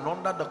God and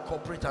under the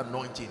corporate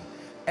anointing,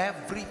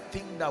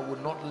 everything that will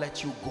not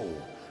let you go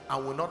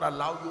and will not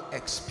allow you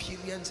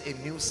experience a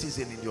new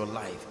season in your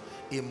life,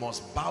 it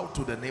must bow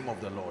to the name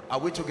of the Lord. Are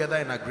we together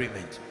in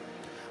agreement?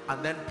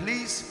 And then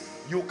please,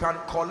 you can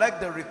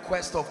collect the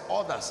request of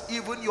others,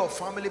 even your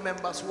family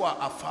members who are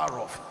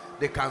afar off.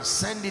 They can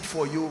send it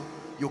for you.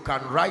 You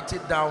can write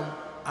it down,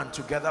 and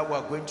together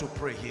we're going to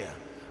pray here.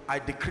 I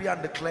decree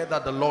and declare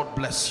that the Lord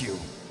bless you.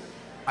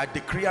 I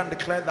decree and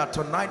declare that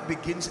tonight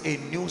begins a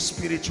new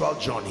spiritual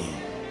journey.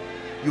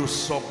 You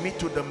submit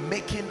to the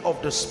making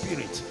of the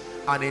Spirit,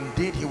 and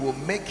indeed he will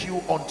make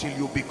you until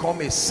you become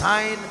a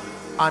sign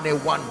and a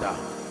wonder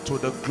to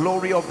the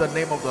glory of the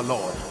name of the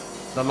Lord.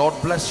 The Lord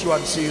bless you,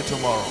 and see you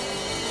tomorrow.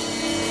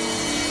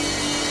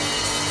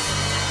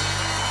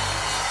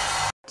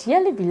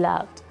 Dearly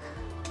beloved,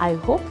 I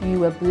hope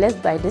you were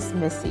blessed by this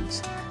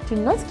message. Do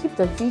not keep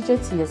the video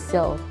to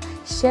yourself.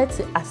 Share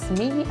to as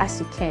many as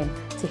you can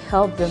to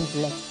help them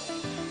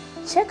bless.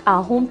 Check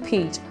our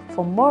homepage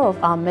for more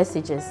of our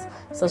messages.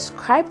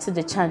 Subscribe to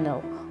the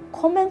channel,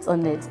 comment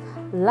on it,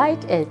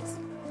 like it.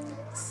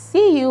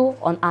 See you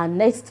on our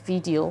next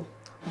video.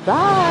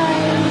 Bye.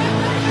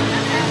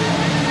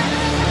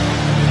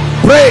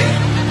 Pray,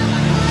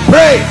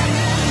 pray,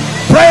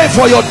 pray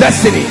for your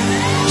destiny.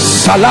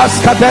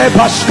 Salaskade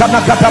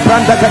bashkana kata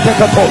branda kate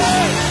katos.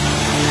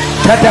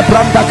 Kate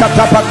branda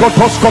kata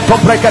pakotos koto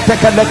brekete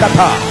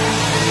kelekata.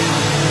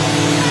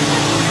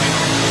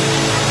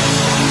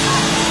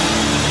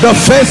 The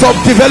phase of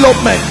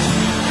development.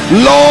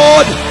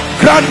 Lord,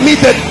 grant me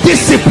the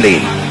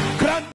discipline